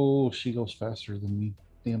Oh, she goes faster than me.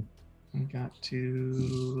 Damn. I got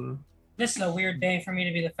to. this is a weird day for me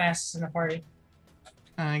to be the fastest in the party.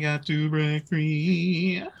 I got to break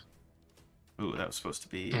free. Ooh, that was supposed to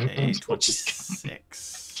be a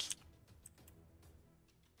 26.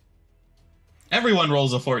 Everyone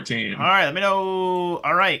rolls a 14. All right, let me know.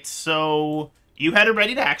 All right, so you had a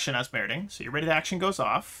ready to action as Merding, so your ready to action goes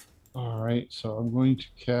off. All right, so I'm going to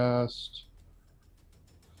cast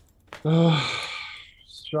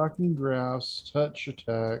Shocking Grass, Touch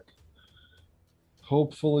Attack.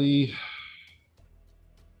 Hopefully,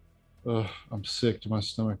 I'm sick to my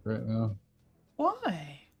stomach right now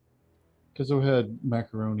Why? because I had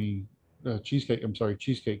macaroni cheesecake. I'm sorry,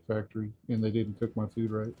 Cheesecake Factory, and they didn't cook my food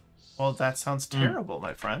right. Well, that sounds terrible,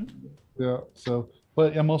 my friend. Yeah, so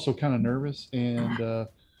but I'm also kind of nervous, and here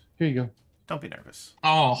you go. Don't be nervous.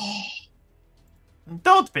 Oh.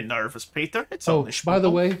 Don't be nervous, Peter. It's Oh, only by the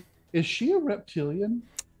Schmuckle. way, is she a reptilian?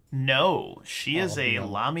 No, she is Oh, a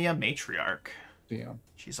damn. Lamia matriarch. Damn.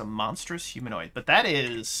 She's a monstrous humanoid, but that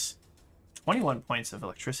is 21 points of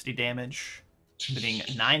electricity damage, hitting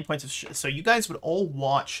 9 points of so you guys would all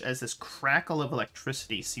watch as this crackle of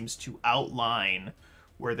electricity seems to outline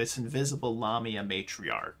where this invisible Lamia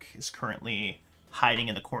matriarch is currently hiding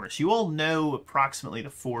in the corner. So you all know approximately the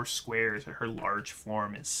 4 squares that her large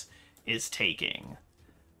form is taking.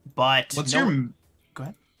 But What's no- your Go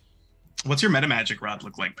ahead. What's your meta magic rod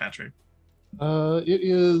look like, Patrick? It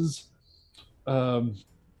is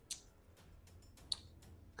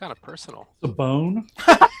Kind of personal. a bone.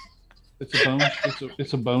 It's a bone.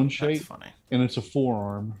 It's a bone That's shape, funny. and it's a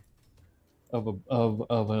forearm of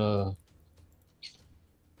a.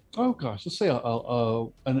 Oh gosh, let's say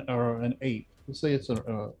an ape. Let's say it's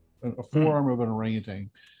a forearm of an orangutan,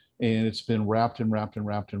 and it's been wrapped and wrapped and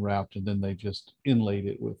wrapped and wrapped, and then they just inlaid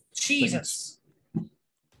it with. Jesus.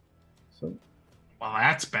 So, Well,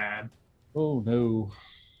 that's bad. oh no.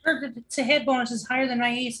 To hit bonus is higher than my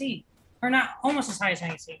AC, or not almost as high as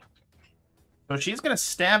my AC. So she's going to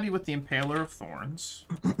stab you with the Impaler of Thorns.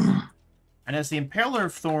 And as the Impaler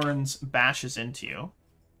of Thorns bashes into you,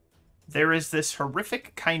 there is this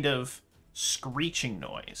horrific kind of screeching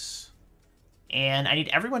noise. And I need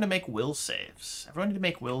everyone to make will saves. Everyone need to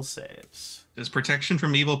make will saves. Does protection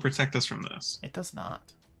from evil protect us from this? It does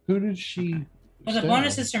not. Who did she? Well, the stab?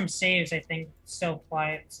 bonuses from saves, I think, still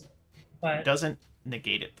apply. It But doesn't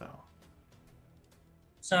negate it, though.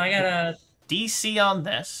 so I gotta. DC on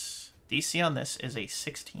this is a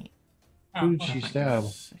 16. Oh, Who did okay. she stab?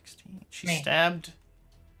 16. She Me. stabbed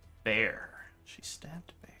Bear. She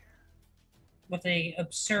stabbed Bear. With a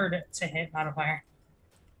absurd to hit modifier.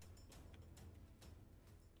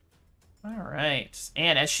 All right.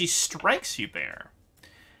 And as she strikes you, Bear,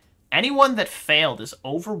 anyone that failed is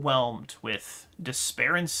overwhelmed with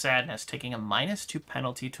despair and sadness, taking a -2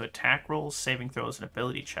 penalty to attack rolls, saving throws, and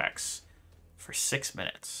ability checks for 6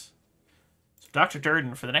 minutes. So, Dr.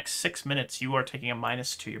 Durden, for the next 6 minutes, you are taking a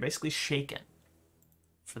 -2. You're basically shaken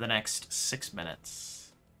for the next 6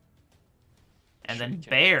 minutes. And then, Shaken.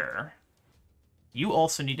 Bear, you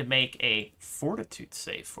also need to make a fortitude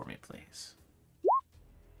save for me, please.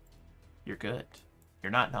 You're good.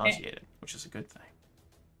 You're not nauseated, which is a good thing.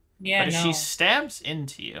 Yeah, But as no. she stabs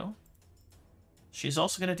into you, she's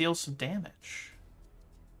also going to deal some damage.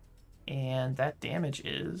 And that damage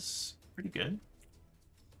is pretty good.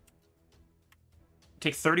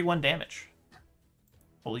 Take 31 damage.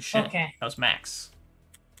 Holy shit. Okay. That was max.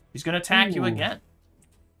 He's going to attack you Ooh. again.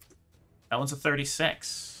 That one's a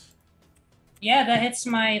 36. Yeah, that hits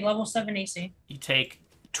my level 7 AC. You take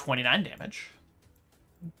 29 damage.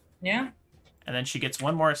 Yeah. And then she gets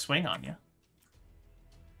one more swing on you.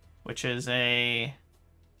 Which is a...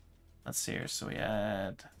 Let's see here. So we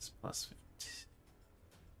had... It's plus 15.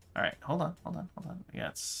 Alright, hold on. We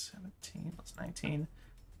got 17 plus 19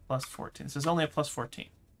 plus 14. This is only a plus 14.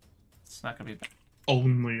 It's not going to be bad.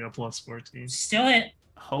 Only a plus 14. Still hit.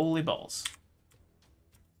 Holy balls.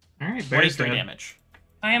 All right, Bear's 43 dead. damage.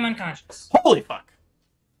 I am unconscious. Holy fuck.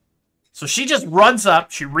 So she just runs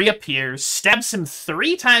up, she reappears, stabs him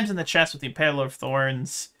 3 times in the chest with the Impaler of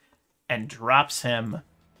Thorns, and drops him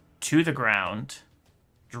to the ground.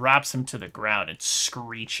 And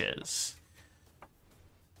screeches.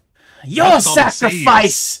 Your That's all the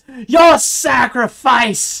sacrifice! Your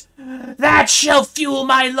sacrifice! That shall fuel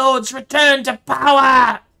my lord's return to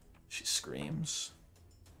power! She screams.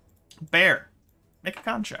 Bear, make a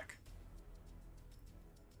con check.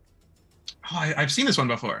 Oh, I've seen this one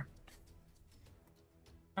before.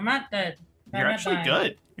 I'm not dead. I'm You're not actually dying.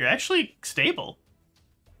 good. You're actually stable.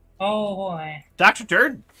 Oh boy. Dr.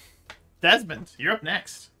 Durden. Desmond, you're up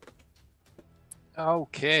next.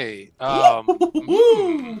 Okay.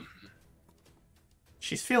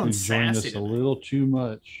 She's feeling Enjoying sassy this a tonight. little too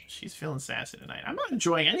much. She's feeling sassy tonight. I'm not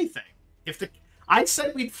enjoying anything. I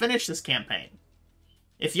said we'd finish this campaign.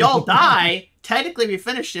 If y'all die, technically we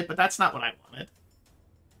finished it, but that's not what I wanted.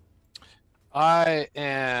 I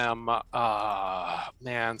am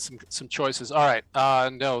man, some choices. All right.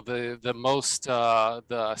 No, the most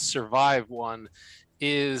the survive one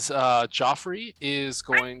is Joffrey is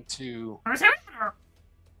going to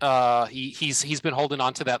he's been holding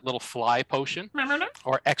on to that little fly potion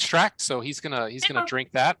or extract, so he's gonna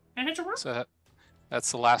drink that. So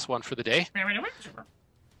that's the last one for the day.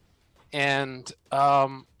 And I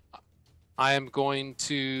am going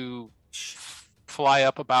to fly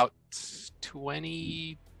up about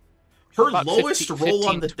 20. Her about lowest 15, roll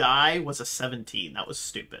on 15. the die was a 17. That was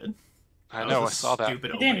stupid. I know, I was a saw that.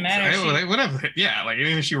 stupid It didn't opening. matter. They would have hit. Yeah, like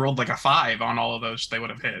even if she rolled like a 5 on all of those, they would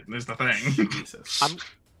have hit. Is the thing. Jesus.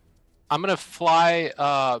 I'm gonna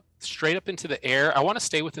fly straight up into the air. I want to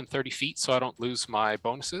stay within 30 feet so I don't lose my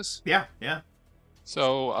bonuses. Yeah.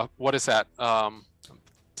 So what is that?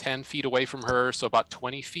 10 feet away from her, so about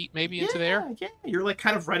 20 feet maybe into the air. Yeah, you're like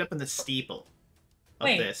kind of right up in the steeple of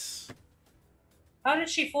Wait. this. How did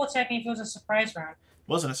she full attack me if it was a surprise round?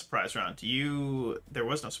 Wasn't a surprise round. There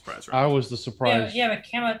was no surprise I round. was the surprise. Yeah,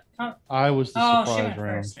 but I was the Oh, she surprise went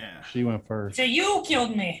round. first. Yeah. She went first. so you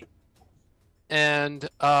killed me. And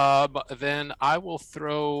then I will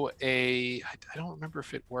throw a. I don't remember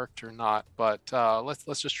if it worked or not, but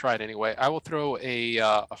let's just try it anyway. I will throw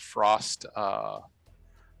a frost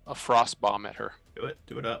bomb at her.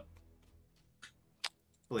 Do it up.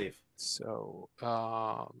 Believe. So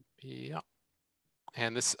yeah.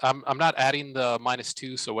 And this I'm not adding the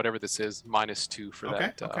 -2, so whatever this is, -2 for Okay.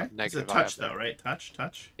 that Okay. It's a negative. I touch have there. though, right?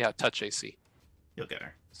 Touch. Yeah, touch AC. You'll get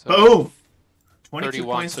her. So, Boom. 22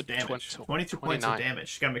 31, points so of damage. 20 22 points of 29. damage.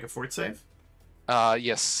 She's gotta make a fort save.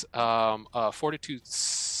 Yes. Fortitude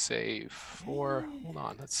save for. Hold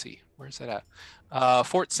on. Let's see. Where's that at?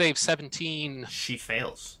 Fort save 17. She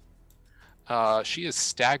fails. She is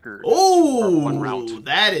staggered. for 1 Oh, round.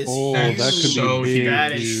 that is Oh, huge. that could be so big,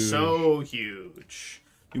 That is huge. so huge.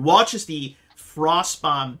 You watch as the frost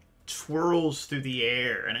bomb twirls through the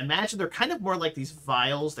air, and imagine they're kind of more like these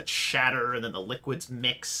vials that shatter, and then the liquids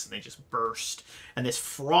mix, and they just burst. And this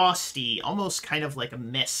frosty, almost kind of like a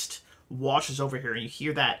mist, washes over here, and you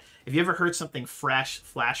hear that. Have you ever heard something flash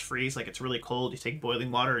freeze, like it's really cold? You take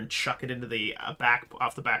boiling water and chuck it into the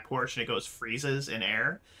off the back porch, and it goes freezes in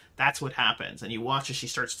air. That's what happens, and you watch as she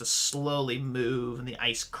starts to slowly move, and the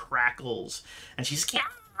ice crackles, and she's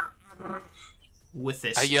with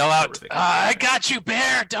this. I yell out, horrific I got you,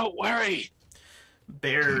 bear. Don't worry.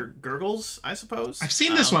 Bear gurgles, I suppose. I've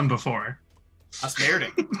seen this one before.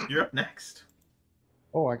 Asmerding, you're up next.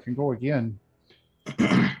 Oh, I can go again.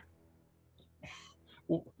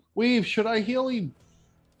 Weave, should I heal him?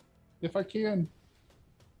 If I can.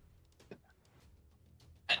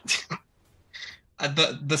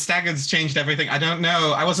 The stagger's changed everything. I don't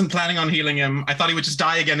know. I wasn't planning on healing him. I thought he would just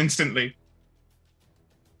die again instantly.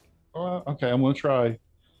 Okay, I'm gonna try.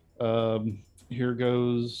 Here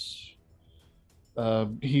goes.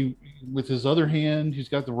 He with his other hand, he's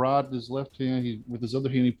got the rod in his left hand. With his other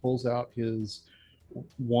hand, he pulls out his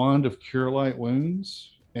wand of cure light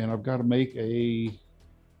wounds, and I've got to make a.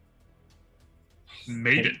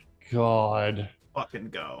 Made it. God. Fucking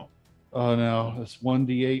go. Oh no, it's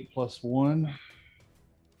 1d8 plus 1.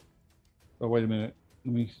 Oh wait a minute.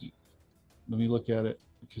 Let me look at it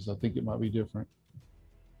because I think it might be different.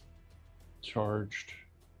 Charged.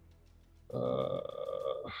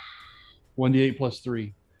 1d8 plus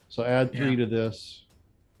 3. So add 3 to this.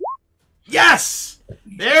 Yes!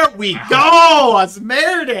 There we go!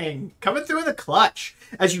 Asmerding! Coming through in the clutch.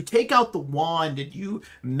 As you take out the wand and you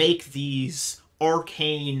make these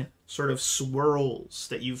arcane sort of swirls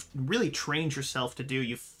that you've really trained yourself to do,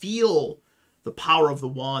 you feel the power of the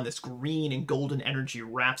wand. This green and golden energy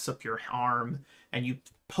wraps up your arm, and you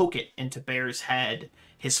poke it into Bear's head.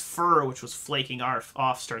 His fur, which was flaking off,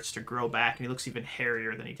 starts to grow back, and he looks even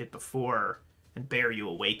hairier than he did before. And Bear, you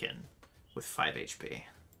awaken with 5 HP.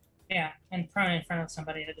 Yeah, and prone in front of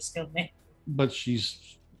somebody that just killed me. But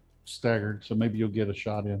she's staggered, so maybe you'll get a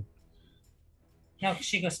shot in. No,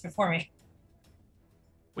 she goes before me.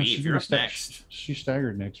 Weave, She's you're gonna up next. She's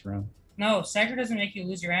staggered next round. No, stagger doesn't make you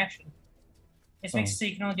lose your action. It makes it so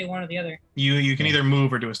you can only do one or the other. You can either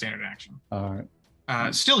move or do a standard action. All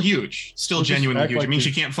right. Still huge. Still Well, just genuinely act huge. like It means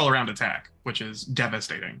you- she can't full around attack, which is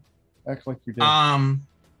devastating. Act like you're dead.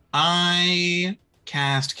 I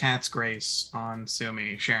cast Cat's Grace on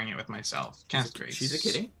Sumi, sharing it with myself. Cat's Grace. She's a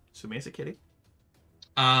kitty. Sumi is a kitty.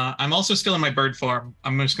 I'm also still in my bird form.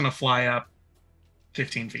 I'm just going to fly up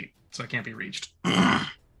 15 feet, so I can't be reached. Okay,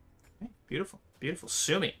 beautiful. Beautiful.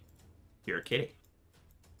 Sumi, you're a kitty.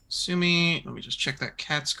 Sumi, let me just check that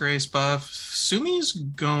Cat's Grace buff. Sumi's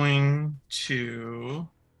going to...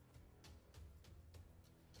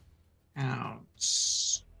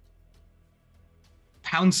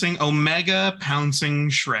 Pouncing, Omega Pouncing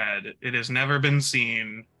Shred. It has never been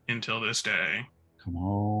seen until this day. Come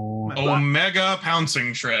on. Omega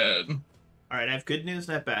Pouncing Shred. All right, I have good news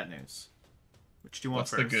and I have bad news. Which do you want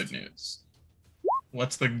What's first? the good news?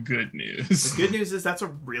 What's the good news? The good news is that's a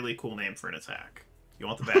really cool name for an attack. You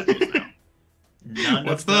want the bad news now?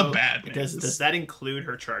 What's the bad news? Does that include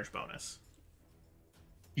her charge bonus?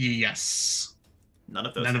 Yes. None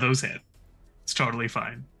of those. None of those hit. It's totally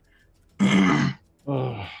fine.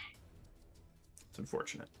 Ugh. It's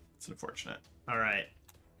unfortunate. It's unfortunate. All right.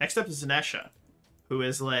 Next up is Zanesha, who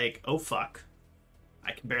is like, oh fuck,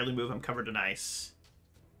 I can barely move. I'm covered in ice,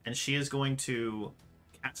 and she is going to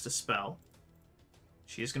cast a spell.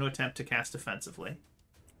 She is going to attempt to cast offensively.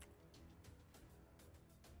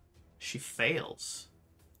 She fails,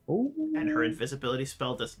 Oh. and her invisibility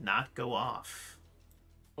spell does not go off.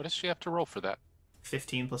 What does she have to roll for that?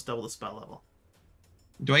 15 plus double the spell level.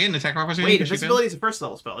 Do I get an attack opportunity? Wait, invisibility is a first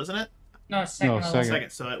level spell, isn't it? No, second No, level. second. Second,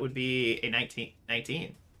 so it would be a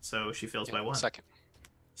 19. So she fails Yeah, by 1. Second.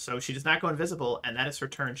 So she does not go invisible, and that is her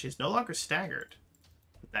turn. She's no longer staggered.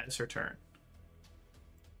 But that is her turn.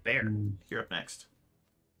 Bear, Mm. you're up next.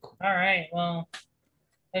 All right. Well,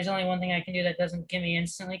 there's only one thing I can do that doesn't get me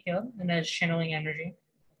instantly killed, and that is channeling energy.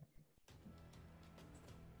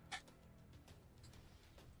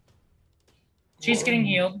 She's getting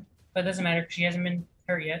healed, but it doesn't matter because she hasn't been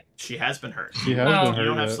hurt yet. She has been hurt. She has Oh. been You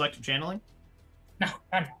don't hurt have yet. selective channeling? No,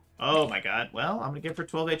 not now. Oh my god. Well, I'm going to give her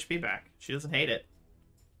 12 HP back. She doesn't hate it.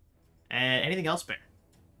 And anything else, Bear?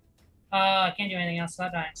 I can't do anything else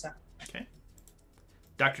without dying, so. Okay.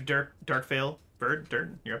 Dr. Darkveil, Bird,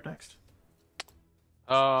 Durden, you're up next.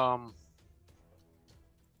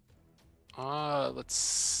 Let's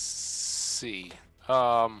see. Which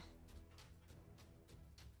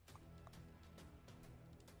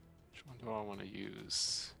one do I want to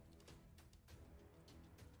use?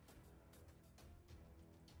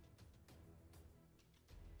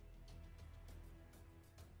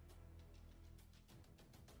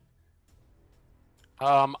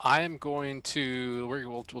 I am going to.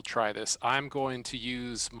 We'll try this. I'm going to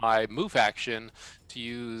use my move action to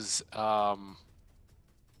use. I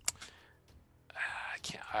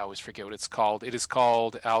always forget what it's called. It is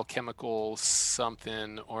called alchemical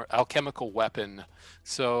something or alchemical weapon.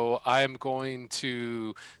 So I'm going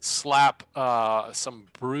to slap some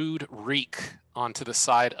brewed reek onto the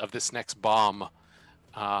side of this next bomb,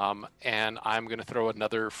 and I'm going to throw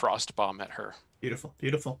another frost bomb at her. Beautiful,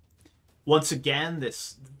 beautiful. Once again,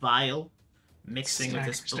 this vial mixing with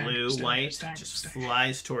this blue light just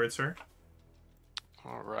flies towards her.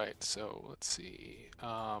 All right, so let's see.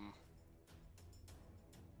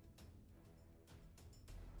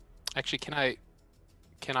 Actually, can I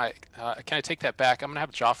take that back? I'm gonna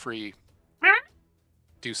have Joffrey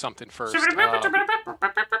do something first.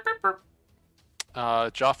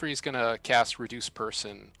 Joffrey's gonna cast Reduce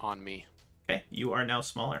Person on me. Okay, you are now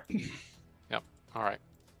smaller. Yep. All right.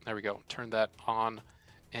 There we go. Turn that on,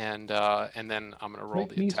 and then I'm gonna roll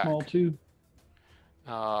Make the me attack. small too.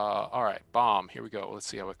 All right, bomb. Here we go. Let's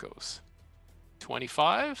see how it goes.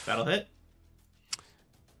 25. That'll hit.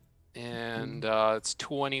 And it's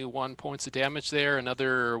 21 points of damage there.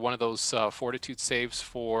 Another one of those fortitude saves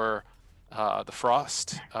for the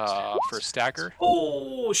frost for a stagger.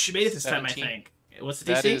 Oh, she made it this time, I 17. think. What's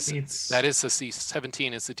the DC? That is the C.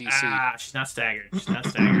 17 is the DC. Ah, she's not staggered. She's not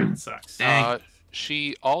staggered. It sucks.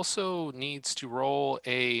 She also needs to roll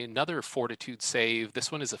another fortitude save.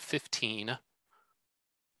 This one is a 15. All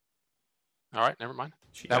right, never mind.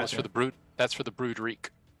 That was for the brood. That's for the brood reek.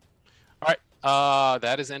 All right,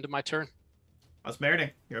 that is end of my turn.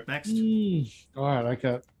 Osmeriting, you're up next. All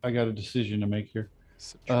right, I got a decision to make here.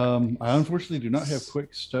 I unfortunately do not have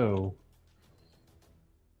quick stow.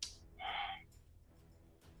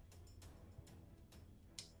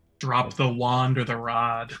 Drop the wand or the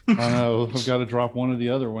rod. I know I've got to drop one or the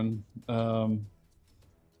other one. Trying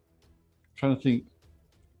to think.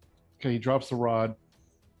 Okay, he drops the rod.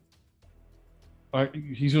 All right,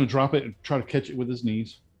 he's going to drop it and try to catch it with his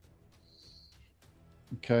knees.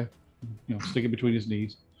 Okay, stick it between his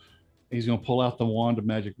knees. He's going to pull out the wand of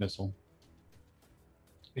magic missile.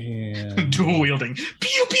 And Dual wielding.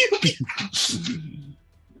 Pew, pew, pew.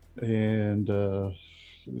 And let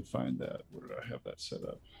me find that. Where did I have that set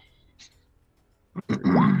up?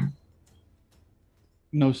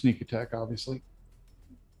 No sneak attack, obviously.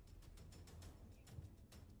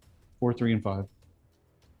 4, 3, and 5.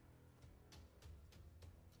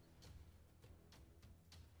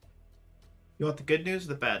 You want the good news or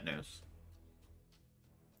the bad news?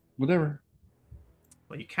 Whatever.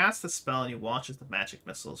 When you cast the spell and you watch as the magic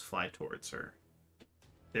missiles fly towards her,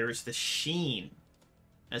 there is this sheen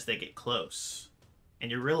as they get close,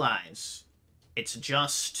 and you realize it's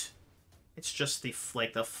just the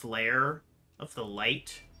the flare of the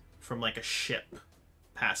light from like a ship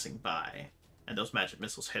passing by, and those magic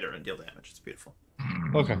missiles hit her and deal damage. It's beautiful.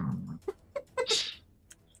 Okay.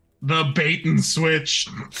 The bait and switch.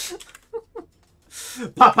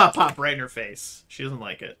 Pop, pop, pop, right in her face. She doesn't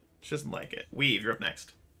like it. She doesn't like it. Weave, you're up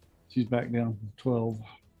next. She's back down. 12.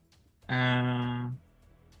 I'm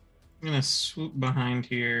gonna swoop behind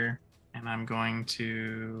here, and I'm going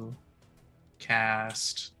to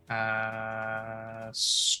cast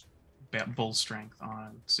bull strength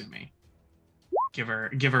on Sumi. Give her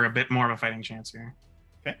a bit more of a fighting chance here.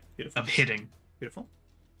 Okay, beautiful. Of hitting. Beautiful.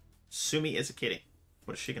 Sumi is a kitty.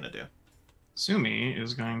 What is she gonna do? Sumi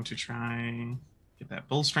is going to try get that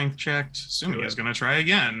bull strength checked. Sumi Do it. is going to try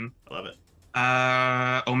again. I love it.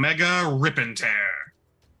 Omega Rip and Tear.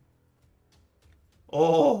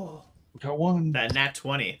 Oh, Got one. that nat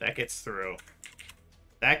 20. That gets through.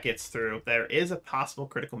 That gets through. There is a possible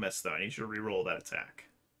critical miss, though. I need you to re-roll that attack.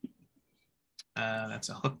 That's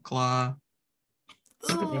a hook claw.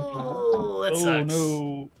 Oh, that Oh, sucks.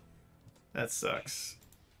 no. That sucks.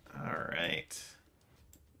 All right.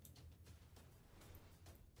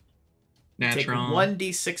 Take Natural.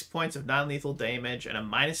 1d6 points of non-lethal damage and a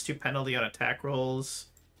 -2 penalty on attack rolls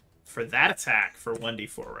for that attack for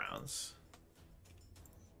 1d4 rounds.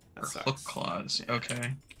 That Hook sucks. claws. Yeah.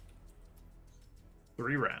 Okay.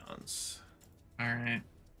 3 rounds. All right.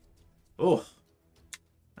 Oh,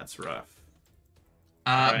 that's rough.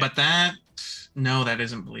 Alright. But that that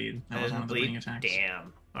isn't bleed. That That was one doesn't of the bleed? bleeding attacks.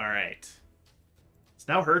 Damn. All right. It's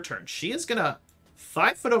now her turn. She is gonna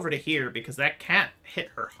 5 foot over to here because that cat hit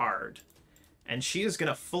her hard, and she is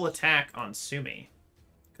gonna full attack on Sumi.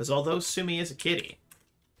 Because although Sumi is a kitty,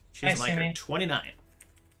 she's Hi, like her Sumi. 29.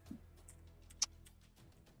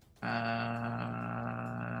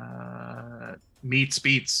 Meets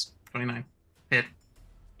beats 29. Hit.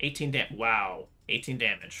 18 damage. Wow. 18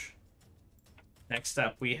 damage. Next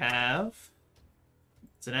up, we have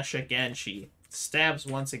Zanesha again. She stabs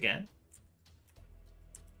once again.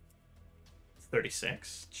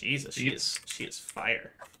 36. Jesus, she is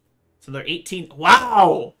fire. So they're 18.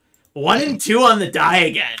 Wow! 1 and 2 on the die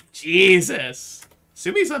again. Jesus.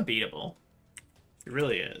 Sumi's unbeatable. She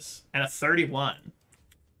really is. And a 31.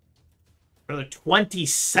 Another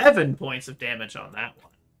 27 points of damage on that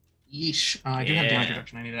one. Yeesh. I do have damage Yeah.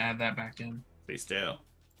 reduction. I need to add that back in. Please do.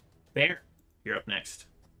 Bear, you're up next.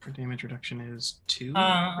 Her damage reduction is 2.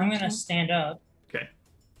 I'm gonna stand up Okay,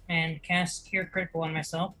 and cast Cure Critical on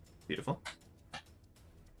myself. beautiful.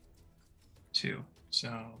 2.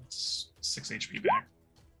 So it's 6 HP back.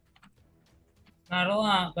 Not a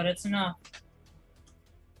lot, but it's enough.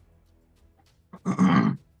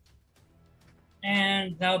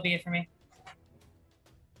 And that would be it for me.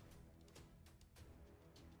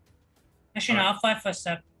 Actually, no, I'll 5-foot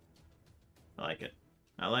step. I like it.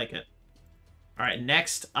 I like it. All right,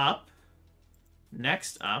 next up,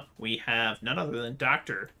 we have none other than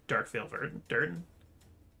Dr. Darkvale Durden.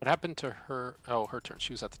 What happened to her? Oh, her turn.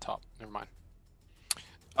 She was at the top. Never mind.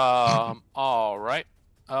 All right.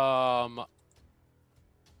 I'm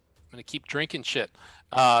gonna keep drinking shit.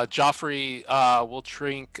 Joffrey will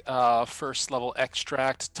drink first level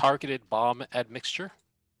extract targeted bomb admixture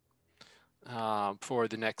for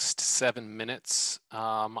the next 7 minutes.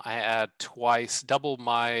 I add double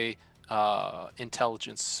my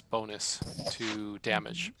intelligence bonus to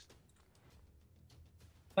damage.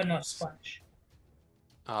 But no splash.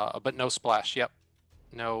 But no splash. Yep.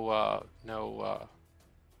 No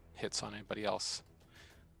hits on anybody else.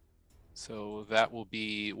 So that will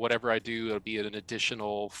be whatever I do. It'll be an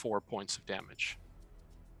additional 4 points of damage.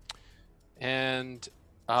 And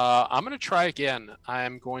I'm going to try again.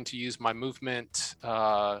 I'm going to use my movement,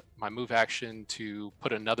 my move action to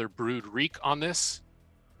put another Brood Reek on this,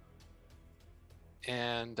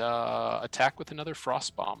 and attack with another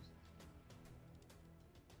Frost Bomb.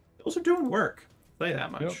 Those are doing work. Play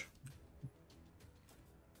that much. Yep.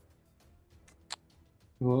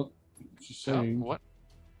 Well, just say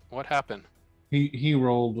What happened? he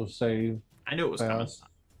rolled a save I knew it was coming. fast.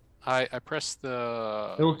 I pressed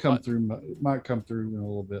the. It'll come button. through. It might come through in a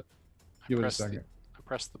little bit. Give it a second. I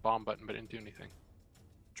pressed the bomb button, but it didn't do anything.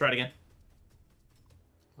 Try it again.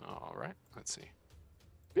 All right, let's see.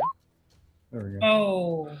 There we go.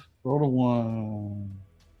 Oh, Roll a 1.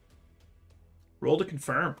 Roll to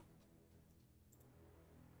confirm.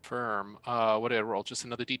 Firm. What did I roll? Just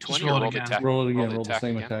another d20 Just or roll it roll again. attack? Roll it again. the Roll the attack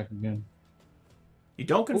same again? attack again. You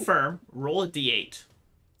don't confirm. Roll a d8.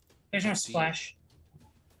 there's no splash.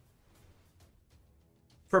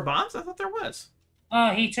 For bombs? I thought there was.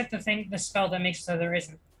 Oh, he took the spell that makes it so there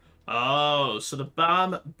isn't. Oh, so the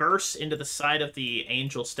bomb bursts into the side of the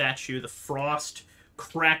angel statue. The frost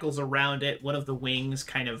crackles around it. One of the wings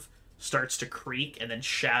kind of starts to creak and then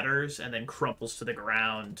shatters and then crumples to the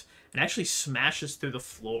ground and actually smashes through the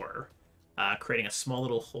floor, creating a small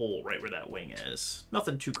little hole right where that wing is.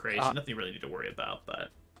 Nothing too crazy. Nothing you really need to worry about,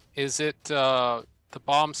 but... Is it the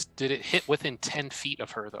bombs? Did it hit within 10 feet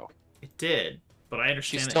of her though? It did, but I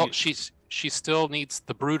She understand still she still needs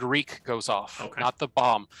the brood reek goes off, Okay. not the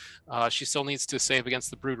bomb. She still needs to save against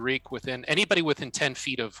the brood reek within anybody within 10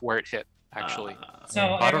 feet of where it hit. Actually, So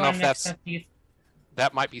I don't know everyone if next that's up you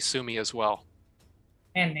that might be Sumi as well.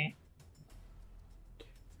 and me.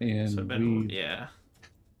 And So Ben, we, yeah.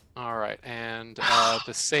 All right, and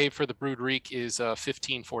the save for the brood reek is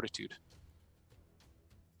 15 fortitude.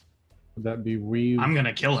 would that be Reeve? I'm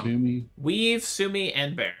gonna kill him. Sumi? Weave, Sumi,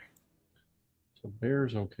 and Bear. So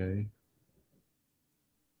Bear's okay.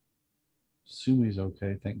 Sumi's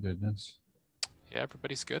okay, thank goodness. Yeah,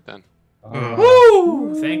 everybody's good then.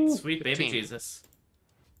 Woo! Thanks, sweet baby 15. Jesus.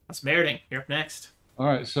 That's Meriting. You're up next. All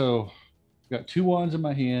right, so got 2 wands in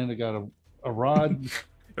my hand. I got a rod,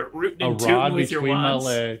 Rooting a and tooting rod with your between my wands.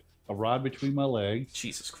 a rod between my legs.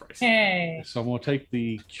 Jesus Christ. Hey, So I'm gonna take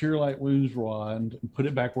the Cure Light Wounds wand and put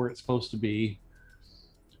it back where it's supposed to be.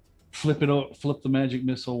 Flip the magic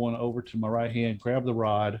missile one over to my right hand. Grab the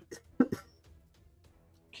rod.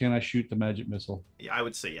 Can I shoot the magic missile? Yeah, I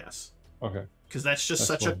would say yes. Okay. Because that's just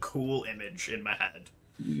That's such a fine. cool image in my head.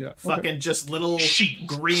 Yeah. Okay. Fucking just little Sheet.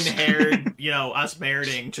 green-haired, us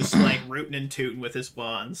Meriting, just like rooting and tooting with his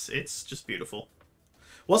wands. It's just beautiful.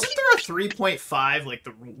 Wasn't there a 3.5, like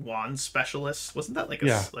the wand specialist? Wasn't that like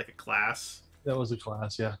like a class? That was a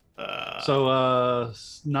class, yeah. So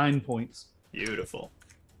 9 points. beautiful.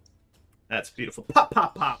 That's beautiful. Pop,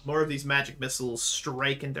 pop, pop. More of these magic missiles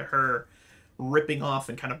strike into her, ripping off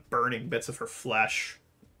and kind of burning bits of her flesh.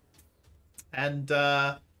 And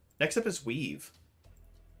next up is Weave.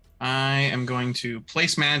 I am going to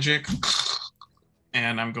place magic,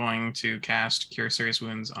 and I'm going to cast Cure Serious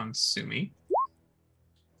Wounds on Sumi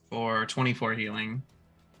for 24 healing.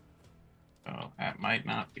 So that might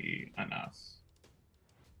not be enough.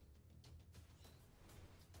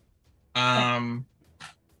 I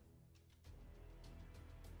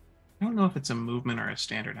don't know if it's a movement or a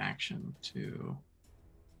standard action to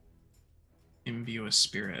imbue a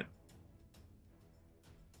spirit.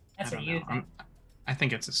 that's I a don't you know. thing. I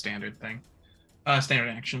think it's a standard thing. Standard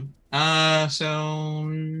action. So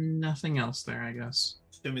nothing else there, I guess.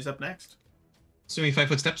 Sumi's up next. Sumi 5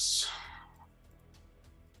 footsteps.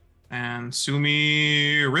 And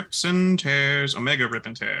Sumi rips and tears. Omega rip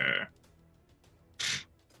and tear.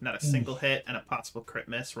 Not a single hit and a possible crit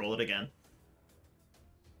miss. Roll it again.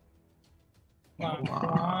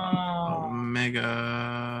 Wow.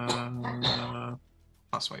 Omega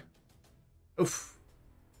plus white. Oof.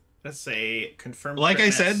 That's a confirmed Like crit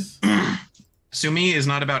I said, miss. Sumi is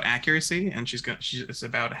not about accuracy, and she's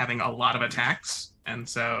about having a lot of attacks. And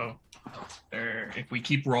so, if we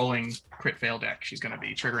keep rolling crit fail deck, she's going to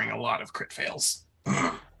be triggering a lot of crit fails.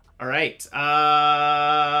 All right.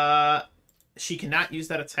 She cannot use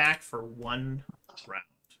that attack for one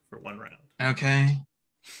round. Okay.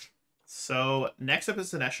 So next up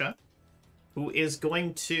is Zanesha, who is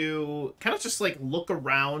going to kind of just like look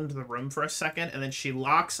around the room for a second, and then she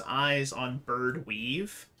locks eyes on Bird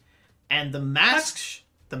Weave, and the mask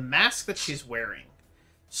that she's wearing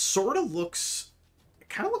sort of looks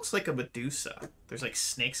like a Medusa. There's like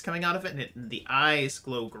snakes coming out of it, and the eyes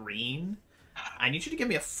glow green. I need you to give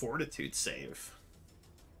me a Fortitude save.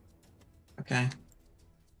 Okay.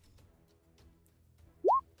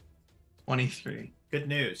 23. Good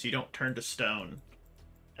news, you don't turn to stone.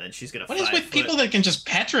 And then she's gonna. What is with people that can just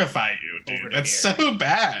petrify you, Over dude? to That's here. so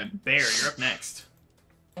bad. Bear, you're up next.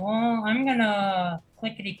 Well, I'm gonna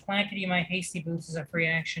clickety clackety my hasty boots as a free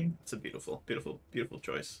action, It's a beautiful, beautiful, beautiful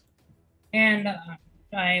choice. and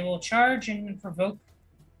I will charge and provoke.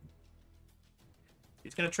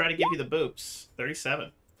 He's gonna try to give you the boops.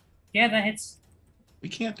 37. Yeah, that hits. We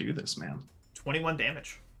can't do this, man. 21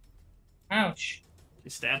 damage. Ouch. She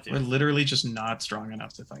stabbed We're you. literally just not strong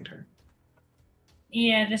enough to fight her.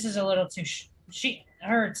 Yeah, this is a little too. She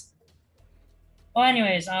hurts. Well,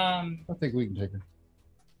 anyways, I think we can take her.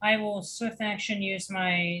 I will swift action use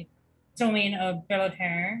my domain of billowed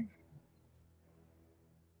hair.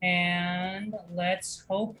 And let's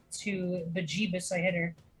hope to bejeebus I hit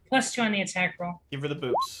her. +2 on the attack roll. Give her the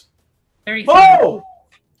boops. 34. Whoa!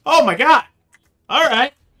 Oh my god!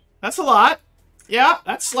 Alright. That's a lot. Yeah,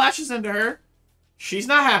 that slashes into her. She's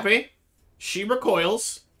not happy. She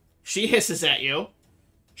recoils. She hisses at you.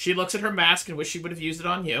 She looks at her mask and wish she would have used it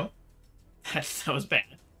on you. That was bad.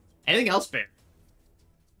 Anything else, Bear?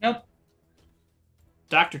 Nope.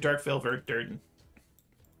 Dr. Darkville Durden.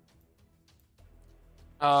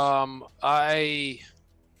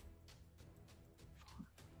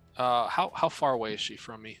 How far away is she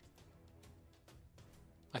from me?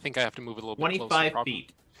 I think I have to move a little bit closer. 25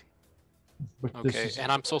 feet. But this Okay, is-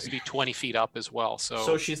 and I'm supposed to be 20 feet up as well,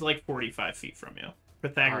 So she's like 45 feet from you.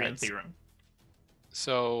 Pythagorean Alright. theorem.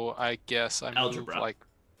 so I guess I move Algebra. like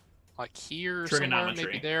here somewhere, Trigonometry.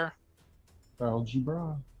 maybe there,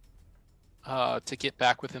 algebra. to get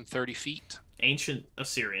back within 30 feet. Ancient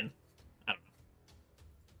Assyrian. I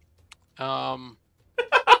don't know. Um,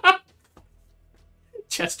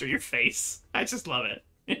 Chester, your face. I just love it.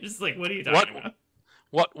 It's just like, what are you talking about?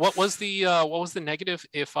 what was the negative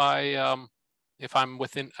if I'm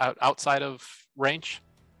within outside of range?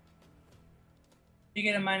 You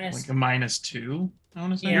get a minus. Like a -2, I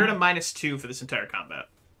want to say. Yeah. You're at a -2 for this entire combat.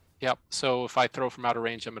 Yep. So if I throw from outer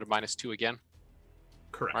range, I'm at a -2 again.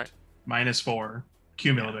 Correct. Right. -4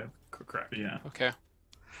 cumulative. Correct. But yeah. Okay.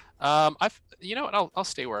 You know what? I'll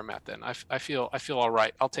stay where I'm at then. I feel all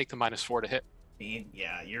right. I'll take the -4 to hit. I mean,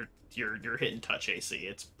 yeah, you're hitting touch AC.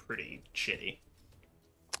 It's pretty shitty.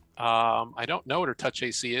 I don't know what her touch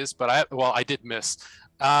AC is, but I did miss.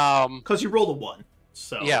 Because you rolled a 1.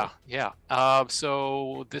 So Yeah.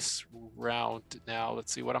 So this round now,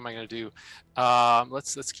 let's see, what am I gonna do?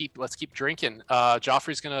 Let's keep drinking.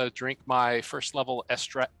 Joffrey's gonna drink my first level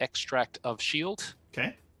extract of shield.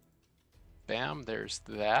 Okay. Bam, there's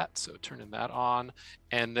that. So turning that on,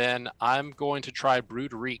 and then I'm going to try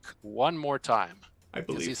Brood Reek one more time. I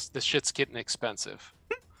believe. This shit's getting expensive.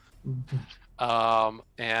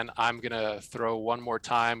 And I'm gonna throw one more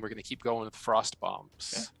time. We're gonna keep going with frost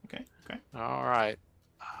bombs. Okay. All right.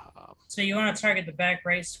 So you want to target the back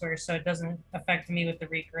right square so it doesn't affect me with the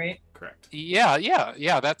reek, right? Correct.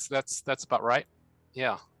 Yeah. That's about right.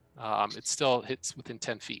 Yeah. It still hits within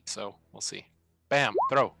 10 feet, so we'll see. Bam,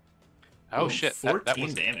 throw. Oh shit. 14 That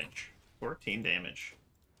was damage. 14 damage.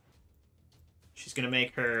 She's gonna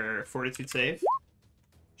make her fortitude save.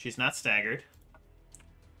 She's not staggered.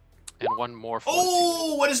 and one more. Fortitude.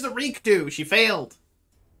 Oh, what does the reek do? She failed.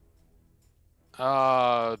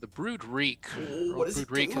 The Brood Reek. Ooh, what does it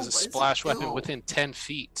Brood Reek do? is a What does it splash weapon do? within 10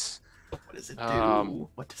 feet. What does it do?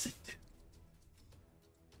 What does it do?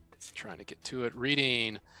 Trying to get to it.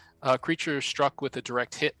 Reading. Creature struck with a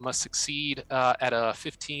direct hit must succeed at a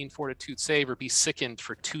 15 fortitude save or be sickened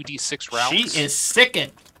for 2d6 rounds. She is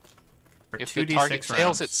sickened. For If the 2d6 target fails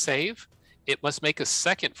rounds. its save, it must make a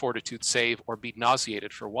second fortitude save or be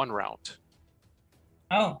nauseated for 1 round.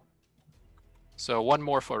 Oh, So 1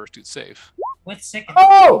 more fortitude save. with sicken.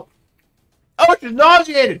 Oh! Oh, she's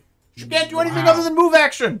nauseated. She can't do anything Wow. other than move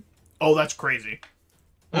action. Oh, that's crazy.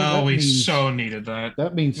 Well, Oh, that we means- so needed that.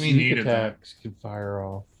 That means We sneak needed that. attacks can fire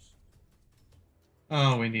off.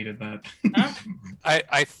 Oh, we needed that. Huh?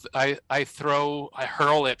 I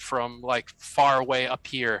hurl it from like far away up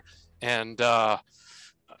here and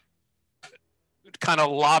kind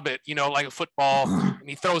of lob it, like a football, and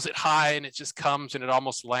he throws it high and it just comes and it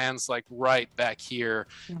almost lands like right back here.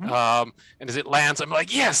 Mhm. And as it lands, I'm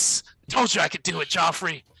like, yes, told you I could do it,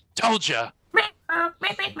 Joffrey. Told you.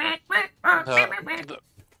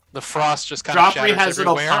 The frost just kind of Joffrey shatters has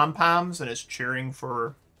little everywhere. pom-poms and is cheering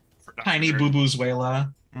for Tiny Boo Boo's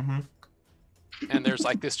Wayla. Mm-hmm. And there's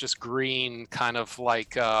like this just green kind of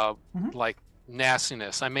like like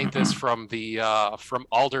nastiness. I made this from the from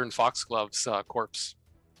Aldern Foxglove's corpse.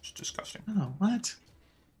 It's disgusting. Oh, what?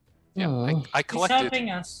 Yeah, Oh. I He's collected helping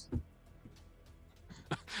us.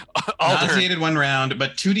 Aldern. Nauseated 1 round,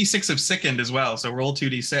 but 2d6 of sickened as well. So roll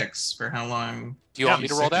 2d6 for how long. Do you want me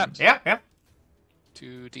to roll that? Yeah.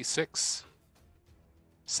 2d6.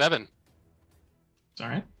 7. It's all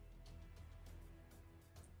right.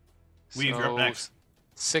 Weave, you're up next.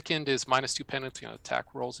 Sickened is -2 penalty on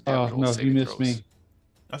attack rolls. And Oh damage rolls, no, you saving missed throws. me.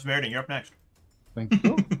 That's Meriden. You're up next. Thank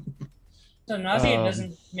you. So nausea Um,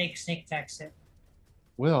 doesn't make sneak attacks hit.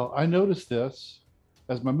 Well, I noticed this.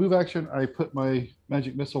 As my move action, I put my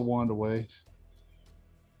magic missile wand away.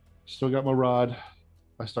 Still got my rod.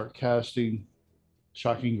 I start casting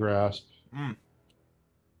Shocking Grasp. Mm.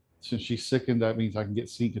 Since she's sickened, that means I can get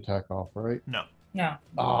sneak attack off, right? No. No.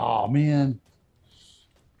 Oh man.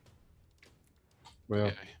 Well,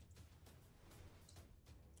 Okay.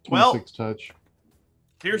 Well- 26 touch.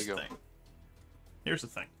 Here's There the you thing. Here's the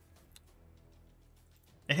thing.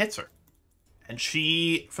 It hits her. And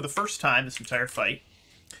she, for the first time this entire fight,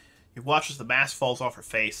 you watch as the mask falls off her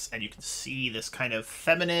face, and you can see this kind of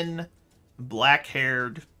feminine,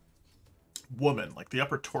 black-haired woman, like the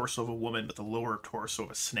upper torso of a woman, but the lower torso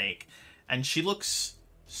of a snake. And she looks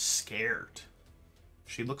scared.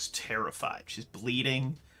 She looks terrified. She's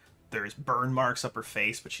bleeding. There's burn marks up her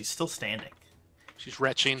face, but she's still standing. She's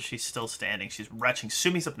retching. She's still standing. She's retching.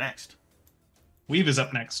 Sumi's up next. Weave is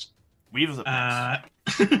up next. Weave is up next.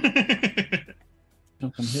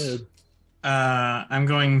 Jumping head. I'm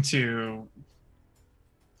going to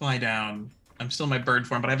fly down. I'm still in my bird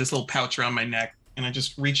form, but I have this little pouch around my neck, and I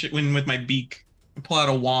just reach it in with my beak and pull out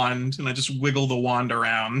a wand, and I just wiggle the wand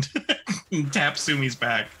around and tap Sumi's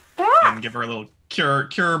back and give her a little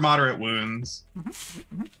cure moderate wounds.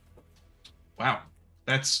 Wow,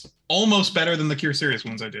 that's almost better than the cure serious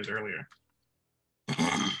wounds I did earlier.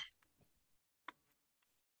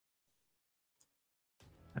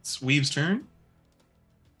 That's Weave's turn.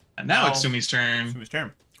 And now it's Sumi's turn. Sumi's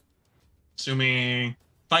turn. Sumi,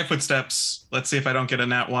 5 footsteps. Let's see if I don't get a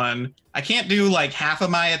nat 1. I can't do like half of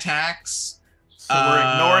my attacks. So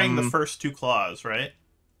we're ignoring the first 2 claws, right?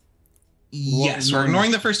 Yes, we're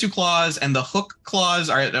ignoring the first 2 claws, and the hook claws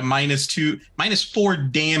are at a -4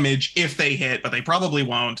 damage if they hit, but they probably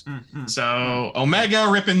won't. So Omega,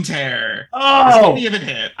 Rip and Tear. Oh! Any of it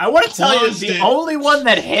hit. I want to tell you, Claws the did- only one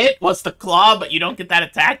that hit was the claw, but you don't get that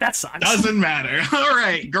attack? That sucks. Doesn't matter. All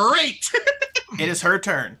right, great. It is her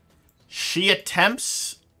turn. She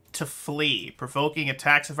attempts to flee, provoking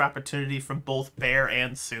attacks of opportunity from both Bear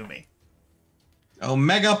and Sumi.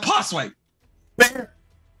 Omega paw swipe. Bear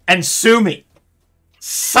and Sumi.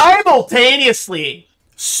 Simultaneously,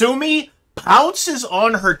 Sumi pounces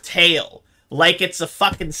on her tail like it's a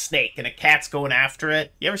fucking snake and a cat's going after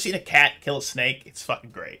it. You ever seen a cat kill a snake? It's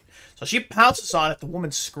fucking great. So she pounces on it, the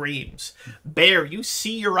woman screams. Bear, you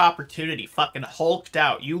see your opportunity, fucking hulked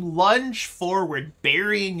out. You lunge forward,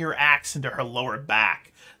 burying your axe into her lower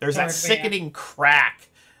back. There's that sickening crack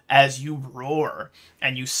as you roar,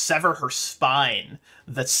 and you sever her spine.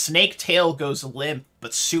 The snake tail goes limp,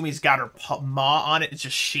 but Sumi's got her maw on it and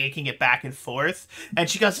just shaking it back and forth. And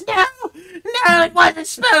she goes, no, it wasn't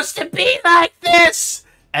supposed to be like this.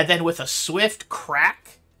 And then with a swift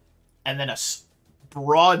crack, and then a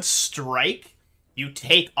broad strike, you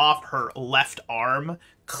take off her left arm,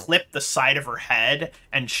 clip the side of her head,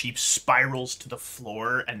 and she spirals to the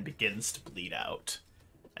floor and begins to bleed out.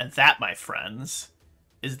 And that, my friends,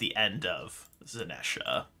 is the end of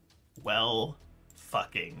Zanesha. Well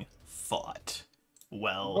fucking fought.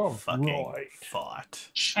 Well fucking fought.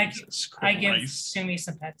 Jesus I give Christ. Sumi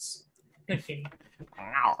some pets. Good kitty.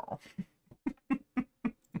 Ow.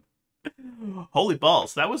 Holy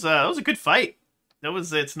balls! That was a good fight.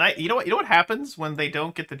 It's nice. You know what happens when they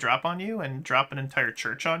don't get the drop on you and drop an entire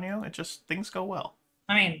church on you? It just, things go well.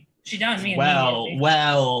 I mean, she done me Well.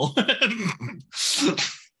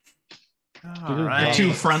 All The right. 2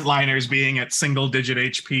 frontliners being at single-digit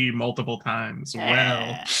HP multiple times.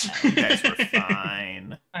 Well. You guys were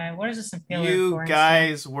fine. Alright, what is this impaler You for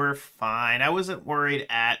guys were fine. I wasn't worried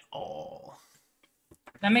at all.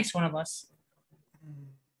 instead? That makes one of us.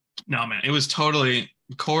 No, man, it was totally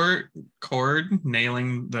cord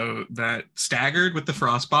nailing that staggered with the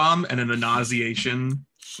frost bomb, and then the nauseation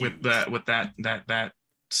with that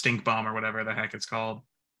stink bomb or whatever the heck it's called.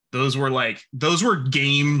 Those were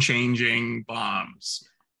game-changing bombs.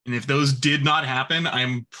 And if those did not happen,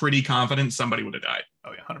 I'm pretty confident somebody would have died.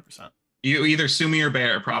 Oh yeah, 100%. Either Sumi or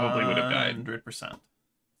Bear probably would have died. 100%.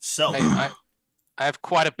 So I have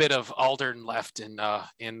quite a bit of Aldern left in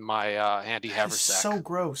my handy that is haversack. so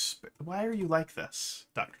gross. Why are you like this,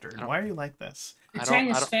 Doctor? Why are you like this? You're I tearing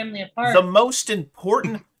don't- this family apart. The most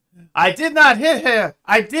important. I did not hit her.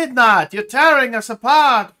 I did not. You're tearing us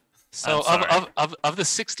apart. So I'm sorry. of the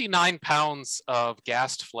 69 pounds of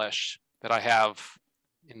gassed flesh that I have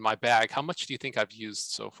in my bag, how much do you think I've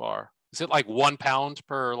used so far? Is it like 1 pound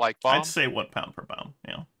per bomb? I'd say 1 pound per bomb.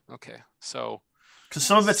 Yeah, Okay, so because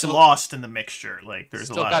some of it's Still- lost in the mixture. Like there's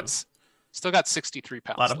a lot got 63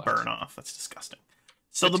 pounds. of left. burn off. That's disgusting.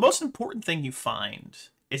 So Let's the most important thing you find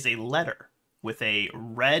is a letter with a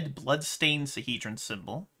red blood-stained Sahedron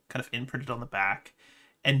symbol, kind of imprinted on the back,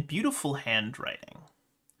 and beautiful handwriting.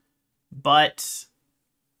 But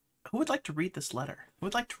who would like to read this letter? Who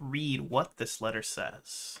would like to read what this letter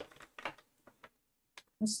says?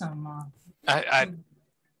 That's not mom. I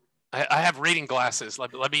have reading glasses.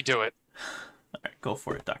 Let me do it. All right, go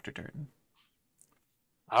for it, Dr. Durden.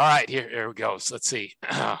 All right, here we go. So let's see.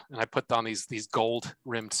 And I put on these gold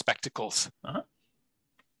rimmed spectacles.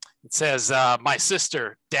 It says, "My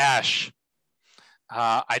sister Dash.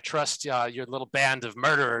 I trust your little band of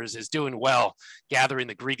murderers is doing well, gathering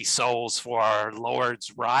the greedy souls for our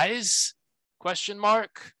Lord's rise? Question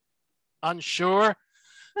mark. Unsure.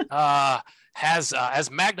 Has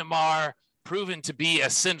Magnamar proven to be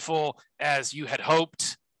as sinful as you had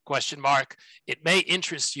hoped? Question mark. It may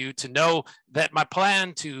interest you to know that my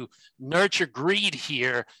plan to nurture greed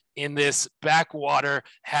here in this backwater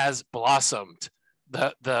has blossomed.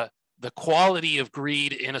 The quality of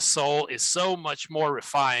greed in a soul is so much more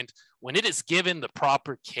refined when it is given the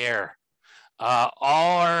proper care.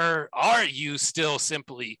 Are you still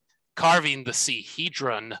simply carving the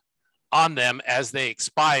Sehedron on them as they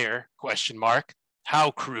expire? Question mark.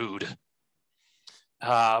 How crude.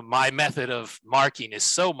 My method of marking is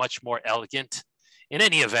so much more elegant. In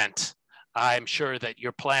any event, I'm sure that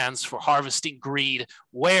your plans for harvesting greed,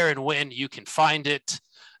 where and when you can find it,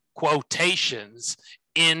 quotations,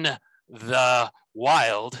 in the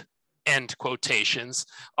wild, end quotations,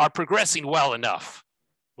 are progressing well enough.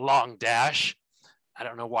 Long dash. I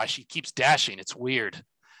don't know why she keeps dashing. It's weird.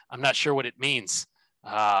 I'm not sure what it means.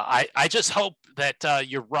 I just hope that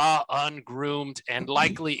your raw, ungroomed, and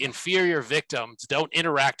likely inferior victims don't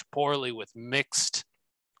interact poorly when mixed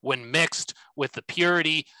with the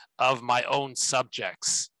purity of my own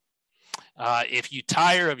subjects. If you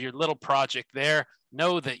tire of your little project there,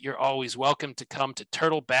 know that you're always welcome to come to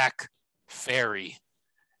Turtleback Ferry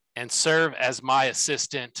and serve as my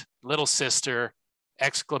assistant, little sister,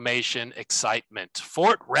 exclamation, excitement.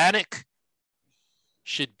 Fort Rannoch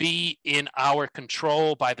should be in our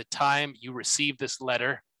control by the time you receive this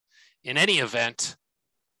letter. In any event,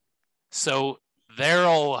 so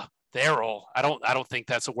there'll, I don't think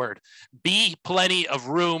that's a word, be plenty of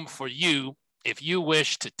room for you if you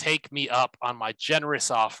wish to take me up on my generous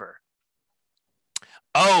offer.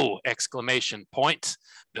 Oh, exclamation point.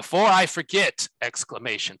 Before I forget,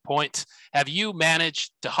 exclamation point. Have you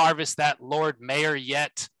managed to harvest that Lord Mayor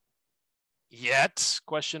yet? Yet,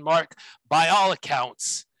 question mark. By all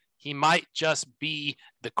accounts, he might just be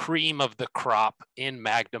the cream of the crop in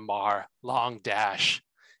Magnamar, long dash.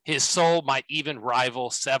 His soul might even rival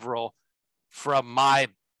several from my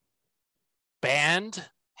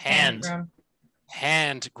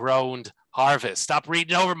hand-grown harvest. Stop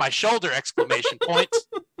reading over my shoulder, exclamation point.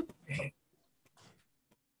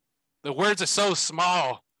 The words are so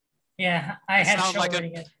small. Yeah, I had sound like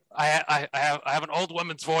it. I have an old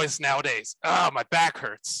woman's voice nowadays. Oh, my back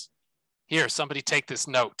hurts. Here, somebody take this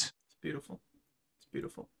note. It's beautiful. It's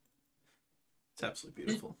beautiful. It's absolutely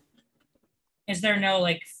beautiful. Is there no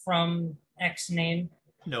like from X name?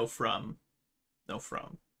 No from. It's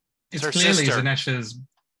her clearly sister. Zanesha's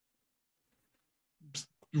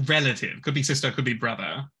relative. Could be sister, could be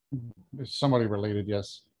brother. It's somebody related,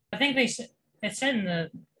 yes. I think it said in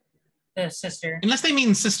the sister. Unless they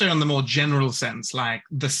mean sister in the more general sense, like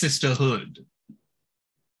the sisterhood.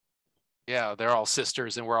 Yeah, they're all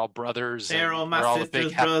sisters and we're all brothers. They're all my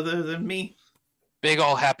sisters, brothers, and me. Big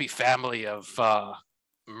old happy family of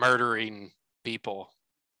murdering people.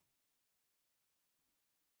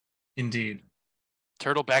 Indeed.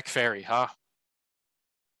 Turtleback Ferry, huh?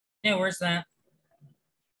 Yeah, where's that?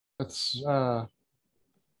 That's I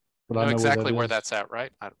know exactly where that's at,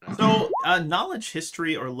 right? I don't know. So, knowledge,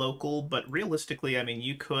 history, or local, but realistically, I mean,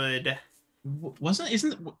 you could.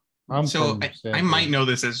 I might know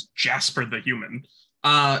this as Jasper the Human.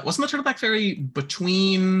 Wasn't the Turtleback Ferry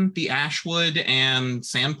between the Ashwood and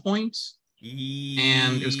Sandpoint?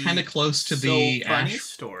 And it was kind of close to the funny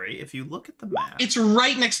story. If you look at the map, it's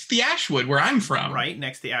right next to the Ashwood where I'm from. Right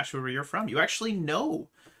next to the Ashwood where you're from. You actually know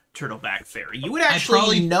Turtleback Ferry. You would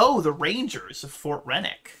actually know the Rangers of Fort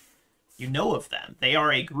Rennick. You know of them. They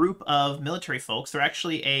are a group of military folks. They're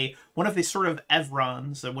actually one of the sort of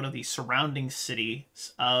Evrons, one of the surrounding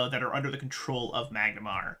cities that are under the control of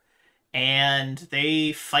Magnamar. And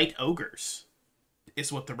they fight ogres,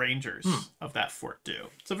 is what the Rangers of that fort do.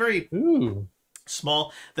 It's a very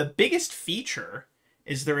small... The biggest feature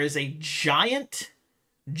is there is a giant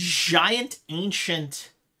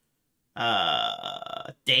ancient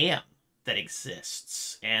dam that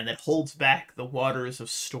exists and that holds back the waters of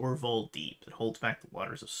Storval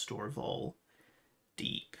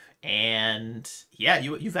Deep. And yeah,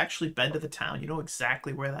 you've actually been to the town. You know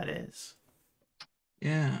exactly where that is.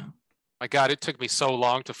 Yeah. My God, it took me so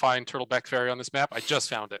long to find Turtleback Ferry on this map. I just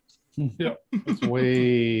found it. Yeah, it's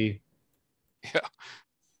way. Yeah.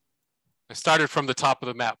 I started from the top of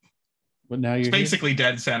the map. But now you're basically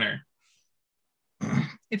dead center.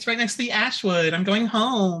 It's right next to the Ashwood. I'm going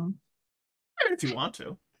home. If you want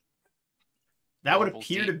to. That would Marvel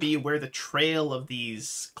appear to deep. be where the trail of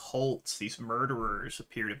these cults, these murderers,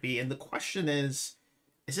 appear to be. And the question is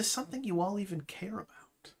this something you all even care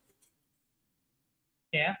about?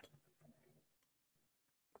 Yeah.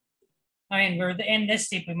 I mean, we're in this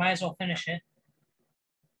deep. We might as well finish it.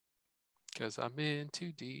 Because I'm in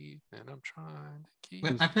too deep and I'm trying to keep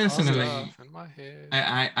Well, I personally- stuff in my head.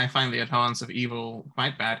 I find the abhorrence of evil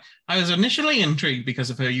quite bad. I was initially intrigued because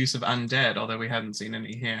of her use of undead, although we hadn't seen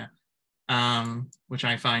any here, which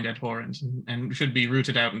I find abhorrent and should be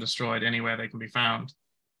rooted out and destroyed anywhere they can be found.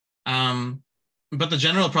 But the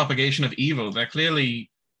general propagation of evil, they're clearly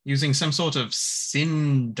using some sort of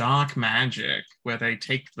sin dark magic where they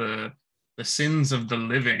take the sins of the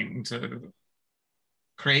living to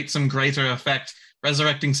create some greater effect,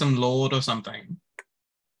 resurrecting some lord or something.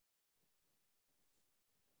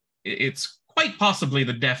 It's quite possibly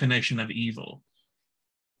the definition of evil.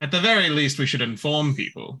 At the very least, we should inform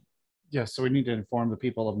people. Yes, so we need to inform the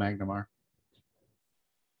people of Magnamar.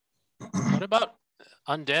 What about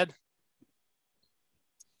undead?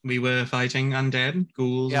 We were fighting undead,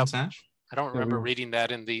 ghouls, Yeah. and such. I don't Yeah, remember we- reading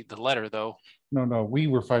that in the letter, though. No, we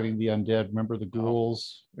were fighting the undead. Remember the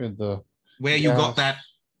ghouls and the Where you Yeah. got that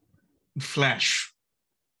flesh.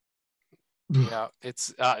 Yeah,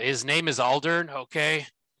 it's his name is Aldern. Okay,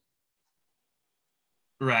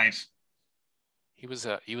 Right. he was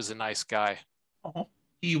a nice guy.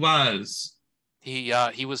 He was.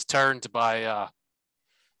 He was turned by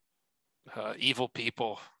evil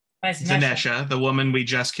people. By Zanesha. Zanesha, the woman we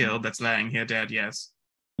just killed that's laying here dead, yes.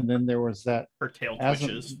 and then there was that Her tail as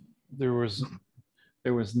twitches. there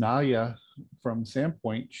was Naya from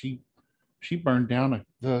Sandpoint. She burned down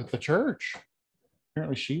the church.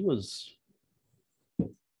 Apparently she was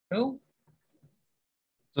Who?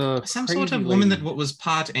 the Some sort crazy of woman lady. that was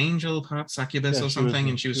part angel, part succubus Yeah, or she something,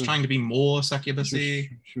 was- and she was she was- trying to be more she succubusy.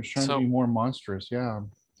 was trying So- to be more monstrous. Yeah.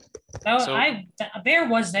 So- A bear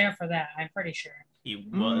was there for that. I'm pretty sure. He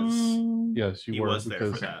was. Yes, you He were was there for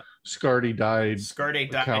because that. Scardy died. Scarde a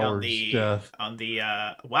died on coward's the death.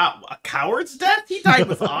 wow, a coward's death? He died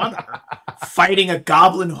with honor. Fighting a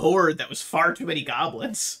goblin horde that was far too many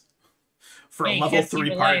goblins for Yeah, a he level kept 3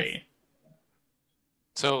 people alive.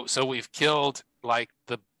 party. So we've killed like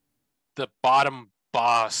the bottom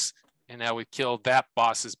boss, and now we've killed that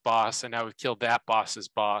boss's boss, and now we've killed that boss's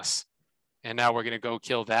boss, and now we're gonna go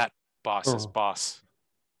kill that boss's Oh. boss,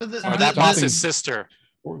 But or Something- that boss's sister.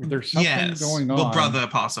 Or there's something Yes, going on. well, brother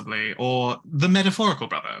possibly, or the metaphorical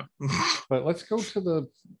brother. But let's go to the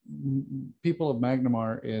people of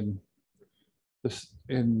Magnamar and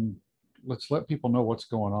let's let people know what's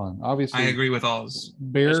going on. Obviously, I agree with Oz.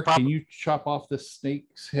 Bear, There's prob- can you chop off this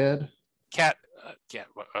snake's head? Cat,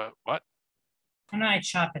 what? Can I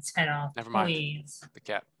chop its head off? Never mind. Please. The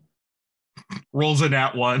cat. Rolls in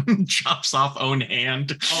at one, chops off own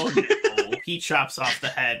hand. Oh no, he chops off the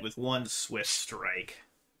head with one swift strike.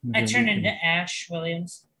 And I then turn we into can- Ash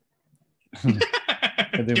Williams. then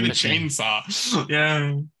Give we it a can- chainsaw.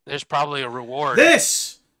 Yeah. There's probably a reward.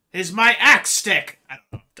 This is my axe stick. I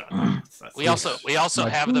don't know. Done. That's- We also My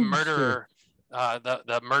have the boomstick. murderer,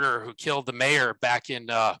 the murderer who killed the mayor back in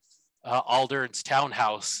Aldern's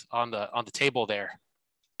townhouse on the table there.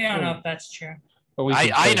 I don't know if that's true. but we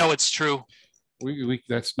can I say- know it's true. we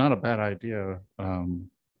that's not a bad idea.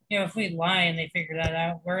 You know, if we lie and they figure that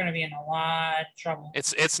out, we're gonna be in a lot of trouble.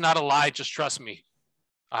 It's not a lie. Just trust me.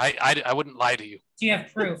 I wouldn't lie to you. Do you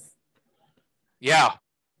have proof? Yeah,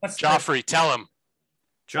 What's the- Joffrey, tell him.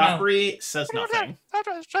 Joffrey says nothing.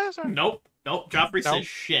 Nope. Joffrey Nope. says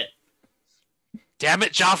shit. Damn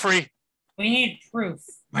it, Joffrey. We need proof.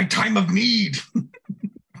 My time of need.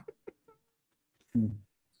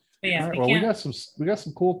 But yeah, all right, we well, we can't. got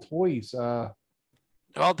some cool toys.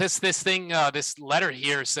 Well, this thing, this letter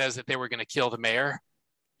here says that they were going to kill the mayor.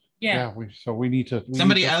 Yeah. So we need to.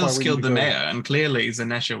 Somebody that's why else we killed need to the go. mayor, and clearly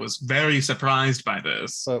Zanesha was very surprised by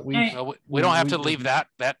this. But we Right. Well, we don't have to we- leave that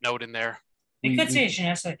note in there. We could we- say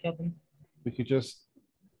Janessa killed him. we could just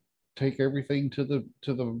take everything to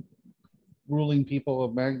the ruling people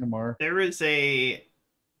of Magnamar. There is a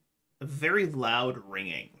very loud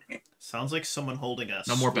ringing. Sounds like someone holding a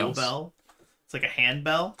No more school bells. bell. It's like a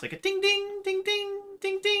handbell. It's like a ding ding ding ding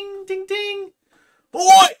ding ding ding ding.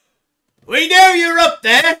 Boy, we know you're up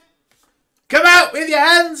there. Come out with your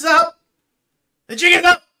hands up. The jig is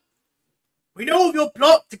up. We know of your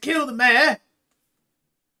plot to kill the mayor.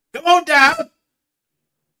 Come on down.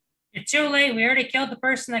 You're too late. We already killed the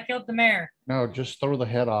person that killed the mayor. No, just throw the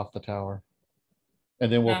head off the tower,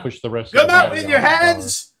 and then we'll No. push the rest. Come of the out body with your off the tower.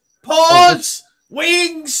 hands, paws,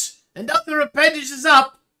 wings, and other appendages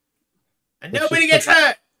up. And Let's nobody just gets push-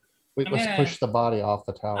 hurt. let's push the body off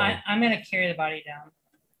the tower. I'm gonna carry the body down.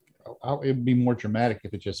 It'd be more dramatic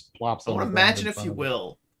if it just plops I on want the to ground imagine, in if front you of it.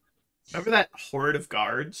 will, remember that horde of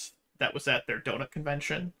guards that was at their donut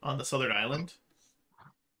convention on the southern island?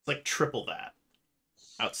 It's like triple that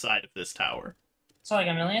outside of this tower. So like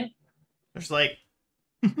 1 million? There's like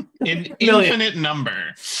An Million. infinite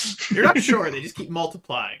number. you're not sure. They just keep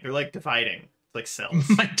multiplying. They're like dividing, like cells.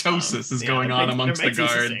 Mitosis is Yeah, going it on makes- amongst it the makes it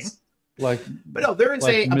interesting. guards. Like, But no, there is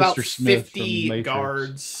Like about Mr. Smith from 50 Matrix.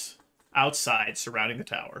 guards outside surrounding the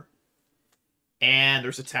tower. And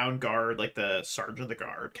there's a town guard, like the sergeant of the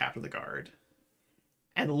guard, captain of the guard.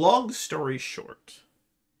 And long story short,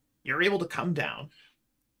 you're able to come down,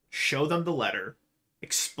 show them the letter,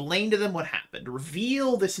 explain to them what happened,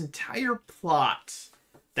 reveal this entire plot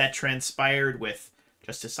that transpired with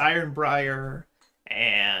Justice Ironbriar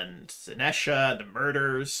and Zanesha, the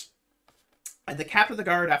murders. And the captain of the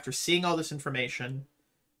guard, after seeing all this information,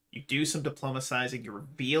 you do some diplomatizing, you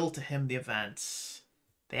reveal to him the events.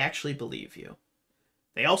 They actually believe you.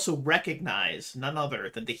 They also recognize none other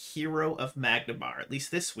than the hero of Magnamar, at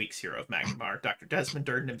least this week's hero of Magnamar, Dr. Desmond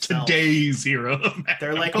Durden himself. Today's hero.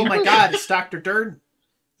 They're like, oh my god, it's Dr. Durden.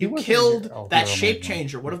 He You wasn't killed a hero that of shape Magnamar.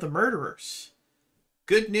 changer, one of the murderers.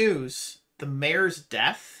 Good news, the mayor's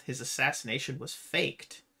death, his assassination, was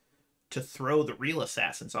faked to throw the real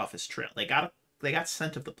assassins off his trail. They got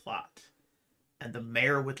scent of the plot. And the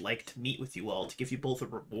mayor would like to meet with you all to give you both a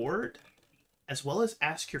reward as well as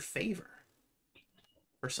ask your favor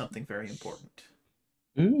for something very important.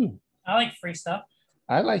 Ooh, I like free stuff.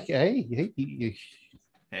 I like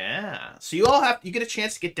Yeah. So you get a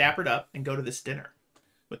chance to get dappered up and go to this dinner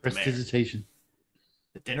with the mayor. prestidigitation.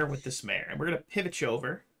 The dinner with this mayor. And we're going to pivot you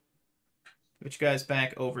over. Pivot you guys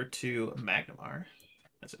back over to Magnamar.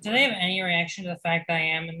 Do they have any reaction to the fact that I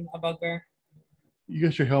am a bugbear? You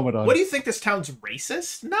got your helmet on. What do you think, this town's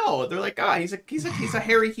racist? No, they're like, he's a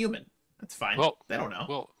hairy human. That's fine. Well, They don't know.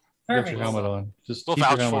 Well, You got Perfect. your helmet on. Just We'll keep your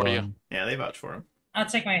vouch helmet for you. on. Yeah, they vouch for him. I'll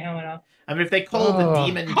take my helmet off. I mean, if they call the Oh.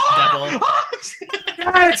 demon devil,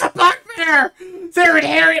 it's a bugbear! They're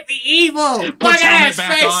inherently evil! Look Puts at helmet his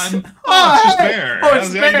back face! on. Oh, it's just hey! bear. Oh, it's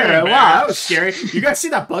How's that bear! going, Wow, bear? that was scary. You guys see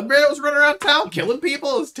that bugbear that was running around town killing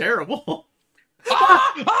people? It was terrible.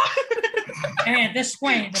 I mean, at this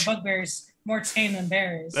point, the bugbear is more tame than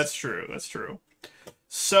bears. That's true. That's true.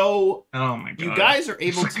 So Oh my god. you guys are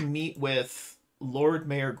able to meet with Lord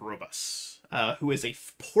Mayor Grobus, who is a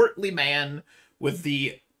portly man with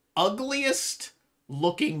the ugliest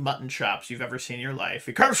looking mutton chops you've ever seen in your life.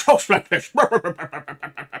 He comes like this.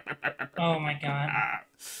 Oh my god.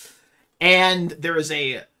 And there is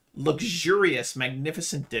a luxurious,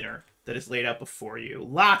 magnificent dinner that is laid out before you.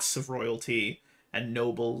 Lots of royalty and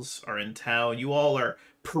nobles are in town. You all are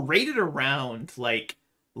paraded around like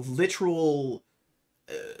literal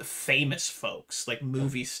famous folks, like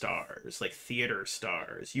movie stars, like theater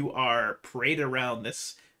stars. You are paraded around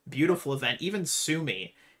this beautiful event. Even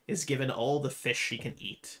Sumi is given all the fish she can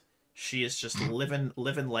eat. She is just living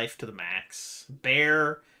life to the max.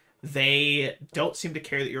 Bear, they don't seem to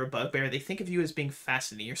care that you're a bugbear. They think of you as being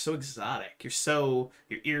fascinating. You're so exotic.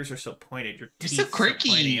 Your ears are so pointed. Your You're teeth so are quirky.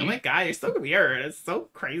 pointy. Oh my god, you're so weird. It's so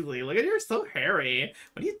crazy. Look at you're so hairy.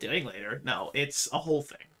 What are you doing later? No, it's a whole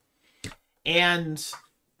thing. And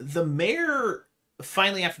the mayor,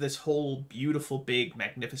 finally, after this whole beautiful, big,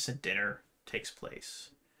 magnificent dinner takes place,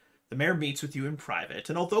 the mayor meets with you in private.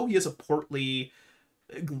 And although he is a portly,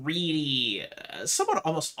 greedy, somewhat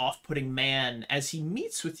almost off-putting man, as he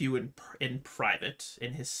meets with you in private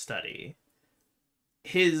in his study,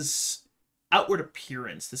 his outward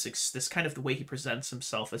appearance, this kind of the way he presents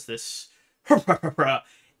himself as this,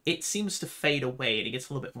 it seems to fade away and he gets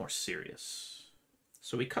a little bit more serious.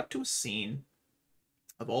 So we cut to a scene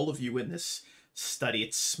of all of you in this study.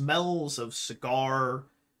 It smells of cigar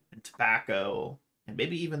and tobacco and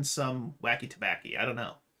maybe even some wacky tobacco. I don't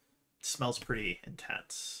know. It smells pretty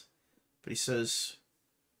intense. But he says,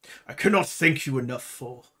 I cannot thank you enough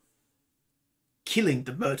for killing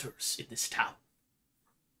the murderers in this town.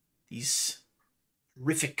 These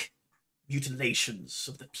horrific mutilations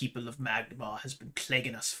of the people of Magnamar has been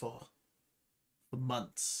plaguing us for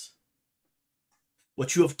months.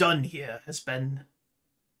 What you have done here has been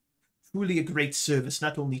truly a great service,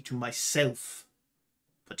 not only to myself,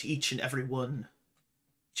 but to each and every one,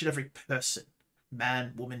 each and every person,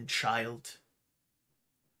 man, woman, child,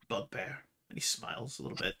 bugbear. And he smiles a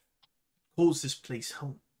little bit, calls this place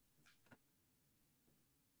home.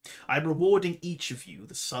 I'm rewarding each of you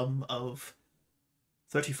the sum of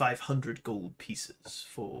 3,500 gold pieces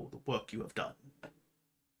for the work you have done.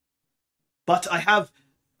 But I have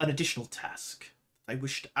an additional task I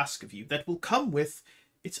wish to ask of you that will come with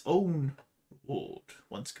its own reward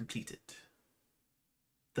once completed.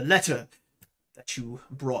 The letter that you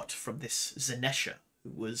brought from this Zanesha, who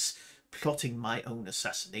was plotting my own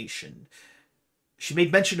assassination, she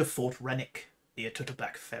made mention of Fort Rennick near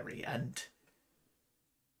Turtleback Ferry, and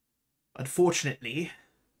unfortunately,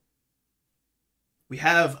 we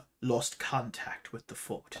have lost contact with the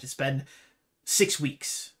fort. It has been 6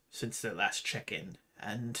 weeks since their last check-in,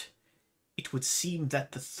 and it would seem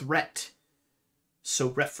that the threat so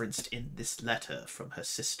referenced in this letter from her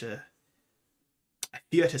sister, I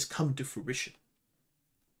fear it has come to fruition.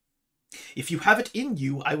 If you have it in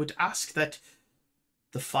you, I would ask that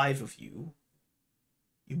the 5 of you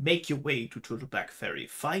make your way to Turtleback Ferry,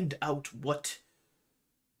 find out what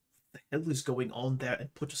the hell is going on there,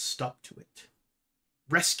 and put a stop to it.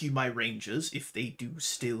 Rescue my rangers, if they do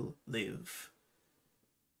still live.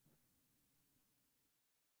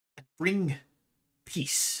 And bring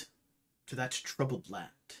peace to that troubled land.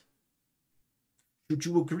 Should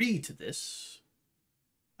you agree to this,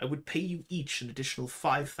 I would pay you each an additional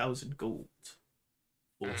 5,000 gold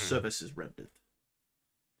for services rendered.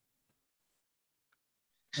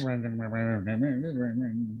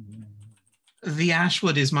 The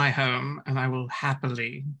Ashwood is my home, and I will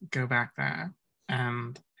happily go back there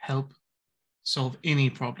and help solve any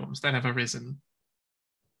problems that have arisen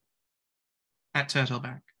at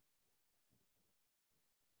Turtleback.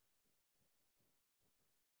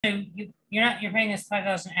 So you're paying us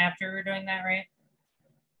 5,000 after we're doing that, right?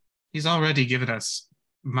 He's already given us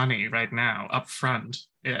money right now, up front,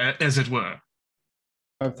 as it were.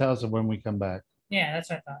 5,000 when we come back. Yeah, that's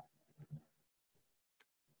what I thought.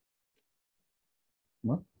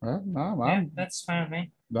 Well, no, Yeah, that's fine with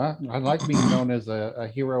me. I like being known as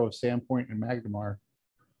a hero of Sandpoint and Magnemar.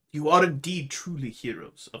 You are indeed truly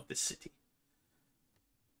heroes of this city.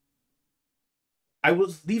 I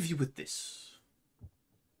will leave you with this.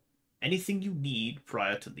 Anything you need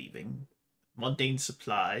prior to leaving, mundane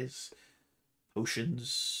supplies,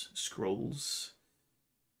 potions, scrolls,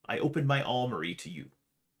 I open my armory to you.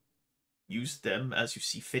 Use them as you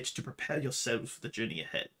see fit to prepare yourself for the journey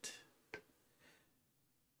ahead.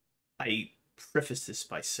 I preface this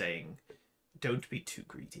by saying, don't be too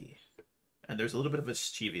greedy. And there's a little bit of a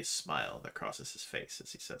mischievous smile that crosses his face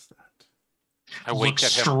as he says that. I wink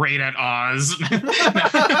at him. Straight at Oz.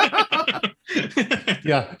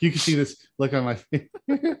 Yeah, you can see this look on my face.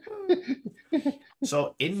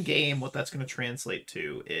 So in game, what that's going to translate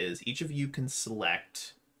to is each of you can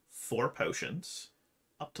select 4 potions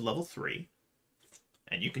up to level 3,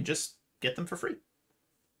 and you can just get them for free.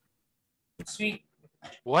 Sweet.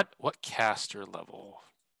 What caster level?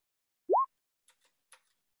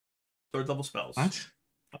 3rd level spells. What?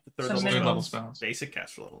 Up to 3rd So level, minimum. Level spells. Basic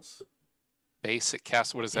caster levels. Basic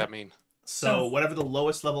cast. What does that mean? So whatever the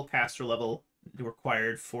lowest level caster level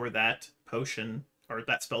required for that potion or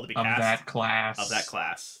that spell to be Of cast that class. of that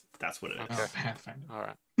class, that's what it is. Okay. Oh, Pathfinder. All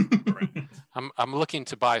right. Right. I'm looking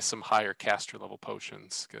to buy some higher caster level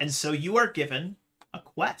potions. 'Cause And so you are given a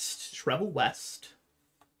quest, travel west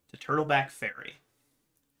to Turtleback Ferry.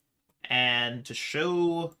 And to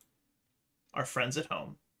show our friends at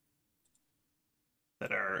home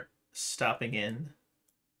that are stopping in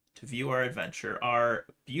to view our adventure, our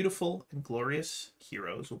beautiful and glorious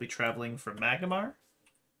heroes will be traveling from Magnemar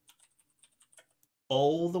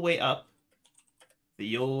all the way up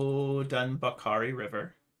the Yodan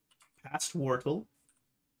River, past Whartle,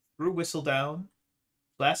 through Whistledown,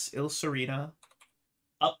 past Il Serena,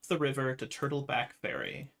 up the river to Turtleback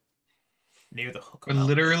Ferry, near the Hook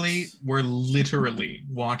Mountains. We're literally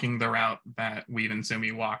walking the route that Weave and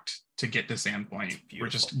Sumi walked to get to Sandpoint. We're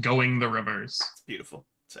just going the rivers. It's beautiful.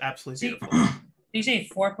 It's absolutely See- beautiful. Did you say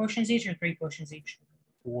 4 potions each or 3 potions each?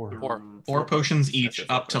 4. Four potions each That's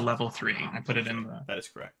up to correct. level 3. I put it in the That is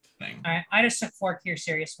correct. thing. All right, I just took 4 Cure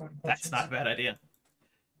Serious one. That's not a bad idea.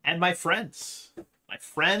 And my friends,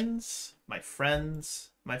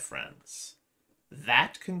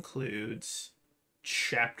 that concludes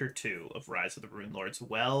Chapter 2 of Rise of the Runelords.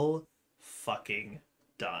 Well fucking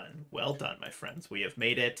done. Well done, my friends. We have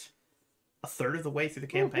made it a third of the way through the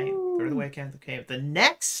campaign. Third of the way through the campaign. The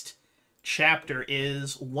next chapter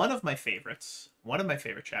is one of my favorites. One of my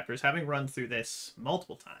favorite chapters, having run through this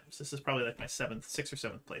multiple times. This is probably like my 6th or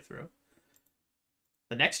 7th playthrough.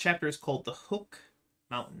 The next chapter is called The Hook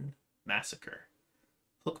Mountain Massacre.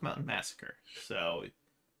 Hook Mountain Massacre. So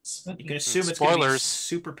you can assume it's going to be Spoilers.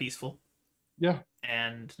 super peaceful. Yeah,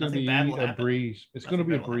 And it's going nothing to bad be will a happen. breeze. It's going to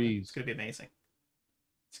be a Nothing bad will happen. breeze. It's going to be amazing.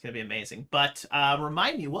 It's going to be amazing. But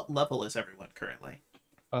remind me, what level is everyone currently?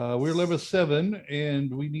 We're level 7,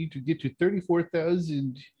 and we need to get to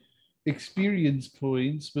 34,000 experience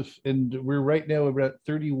points, and we're right now about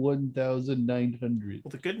 31,900. Well,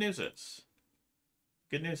 the good news is,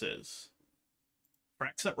 for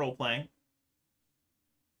excellent role playing,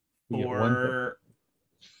 We get one for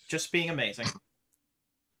just being amazing, you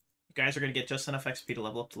guys are going to get just enough XP to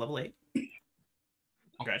level up to level 8.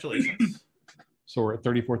 Congratulations. So we're at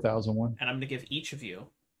 34,001. And I'm going to give each of you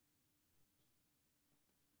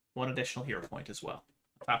one additional hero point as well,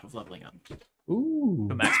 on top of leveling up. Ooh.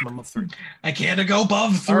 To a maximum of 3. I can't go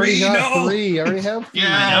above 3. Already got No. 3. I already have 3.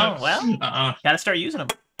 Yeah. I know. Well, gotta start using them.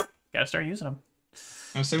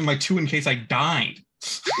 I was saving my 2 in case I died.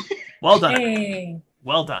 Well done. Hey.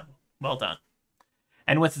 Well done. Well done.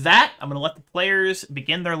 And with that, I'm going to let the players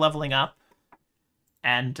begin their leveling up.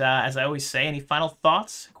 And as I always say, any final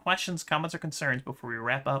thoughts, questions, comments, or concerns before we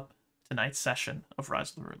wrap up tonight's session of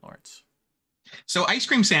Rise of the Runelords? So ice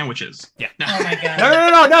cream sandwiches. Yeah. Oh my god. No.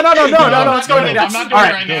 Let's go to I'm that. not doing All it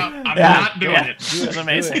right. right now. I'm Yeah, not doing yeah. it. It's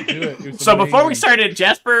amazing. Do it. It's So before we amazing. started,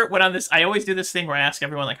 Jasper went on this. I always do this thing where I ask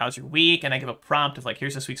everyone, like, how's your week? And I give a prompt of, like,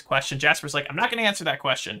 here's this week's question. Jasper's like, I'm not going to answer that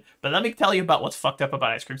question, but let me tell you about what's fucked up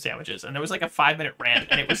about ice cream sandwiches. And there was like a 5-minute rant,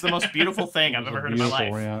 and it was the most beautiful thing I've ever heard in my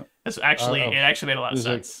life. Rant. It's actually, it actually made a lot of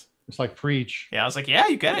sense. It's like preach. Yeah, I was like, yeah,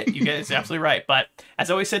 you get it. It's absolutely right. But as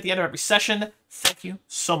I always say at the end of every session, thank you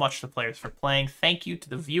so much to the players for playing. Thank you to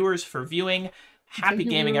the viewers for viewing. Happy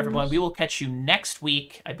gaming, everyone. We will catch you next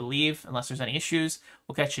week, I believe, unless there's any issues.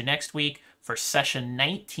 We'll catch you next week for session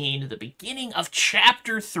 19, the beginning of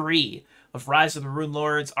chapter 3 of Rise of the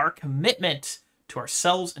Runelords. Our commitment to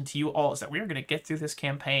ourselves and to you all is that we are going to get through this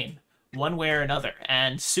campaign one way or another.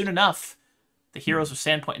 And soon enough, the heroes of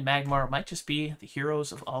Sandpoint and Magmar might just be the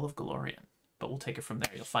heroes of all of Golarion. But we'll take it from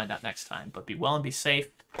there. You'll find out next time. But be well and be safe.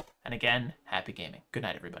 And again, happy gaming. Good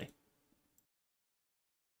night, everybody.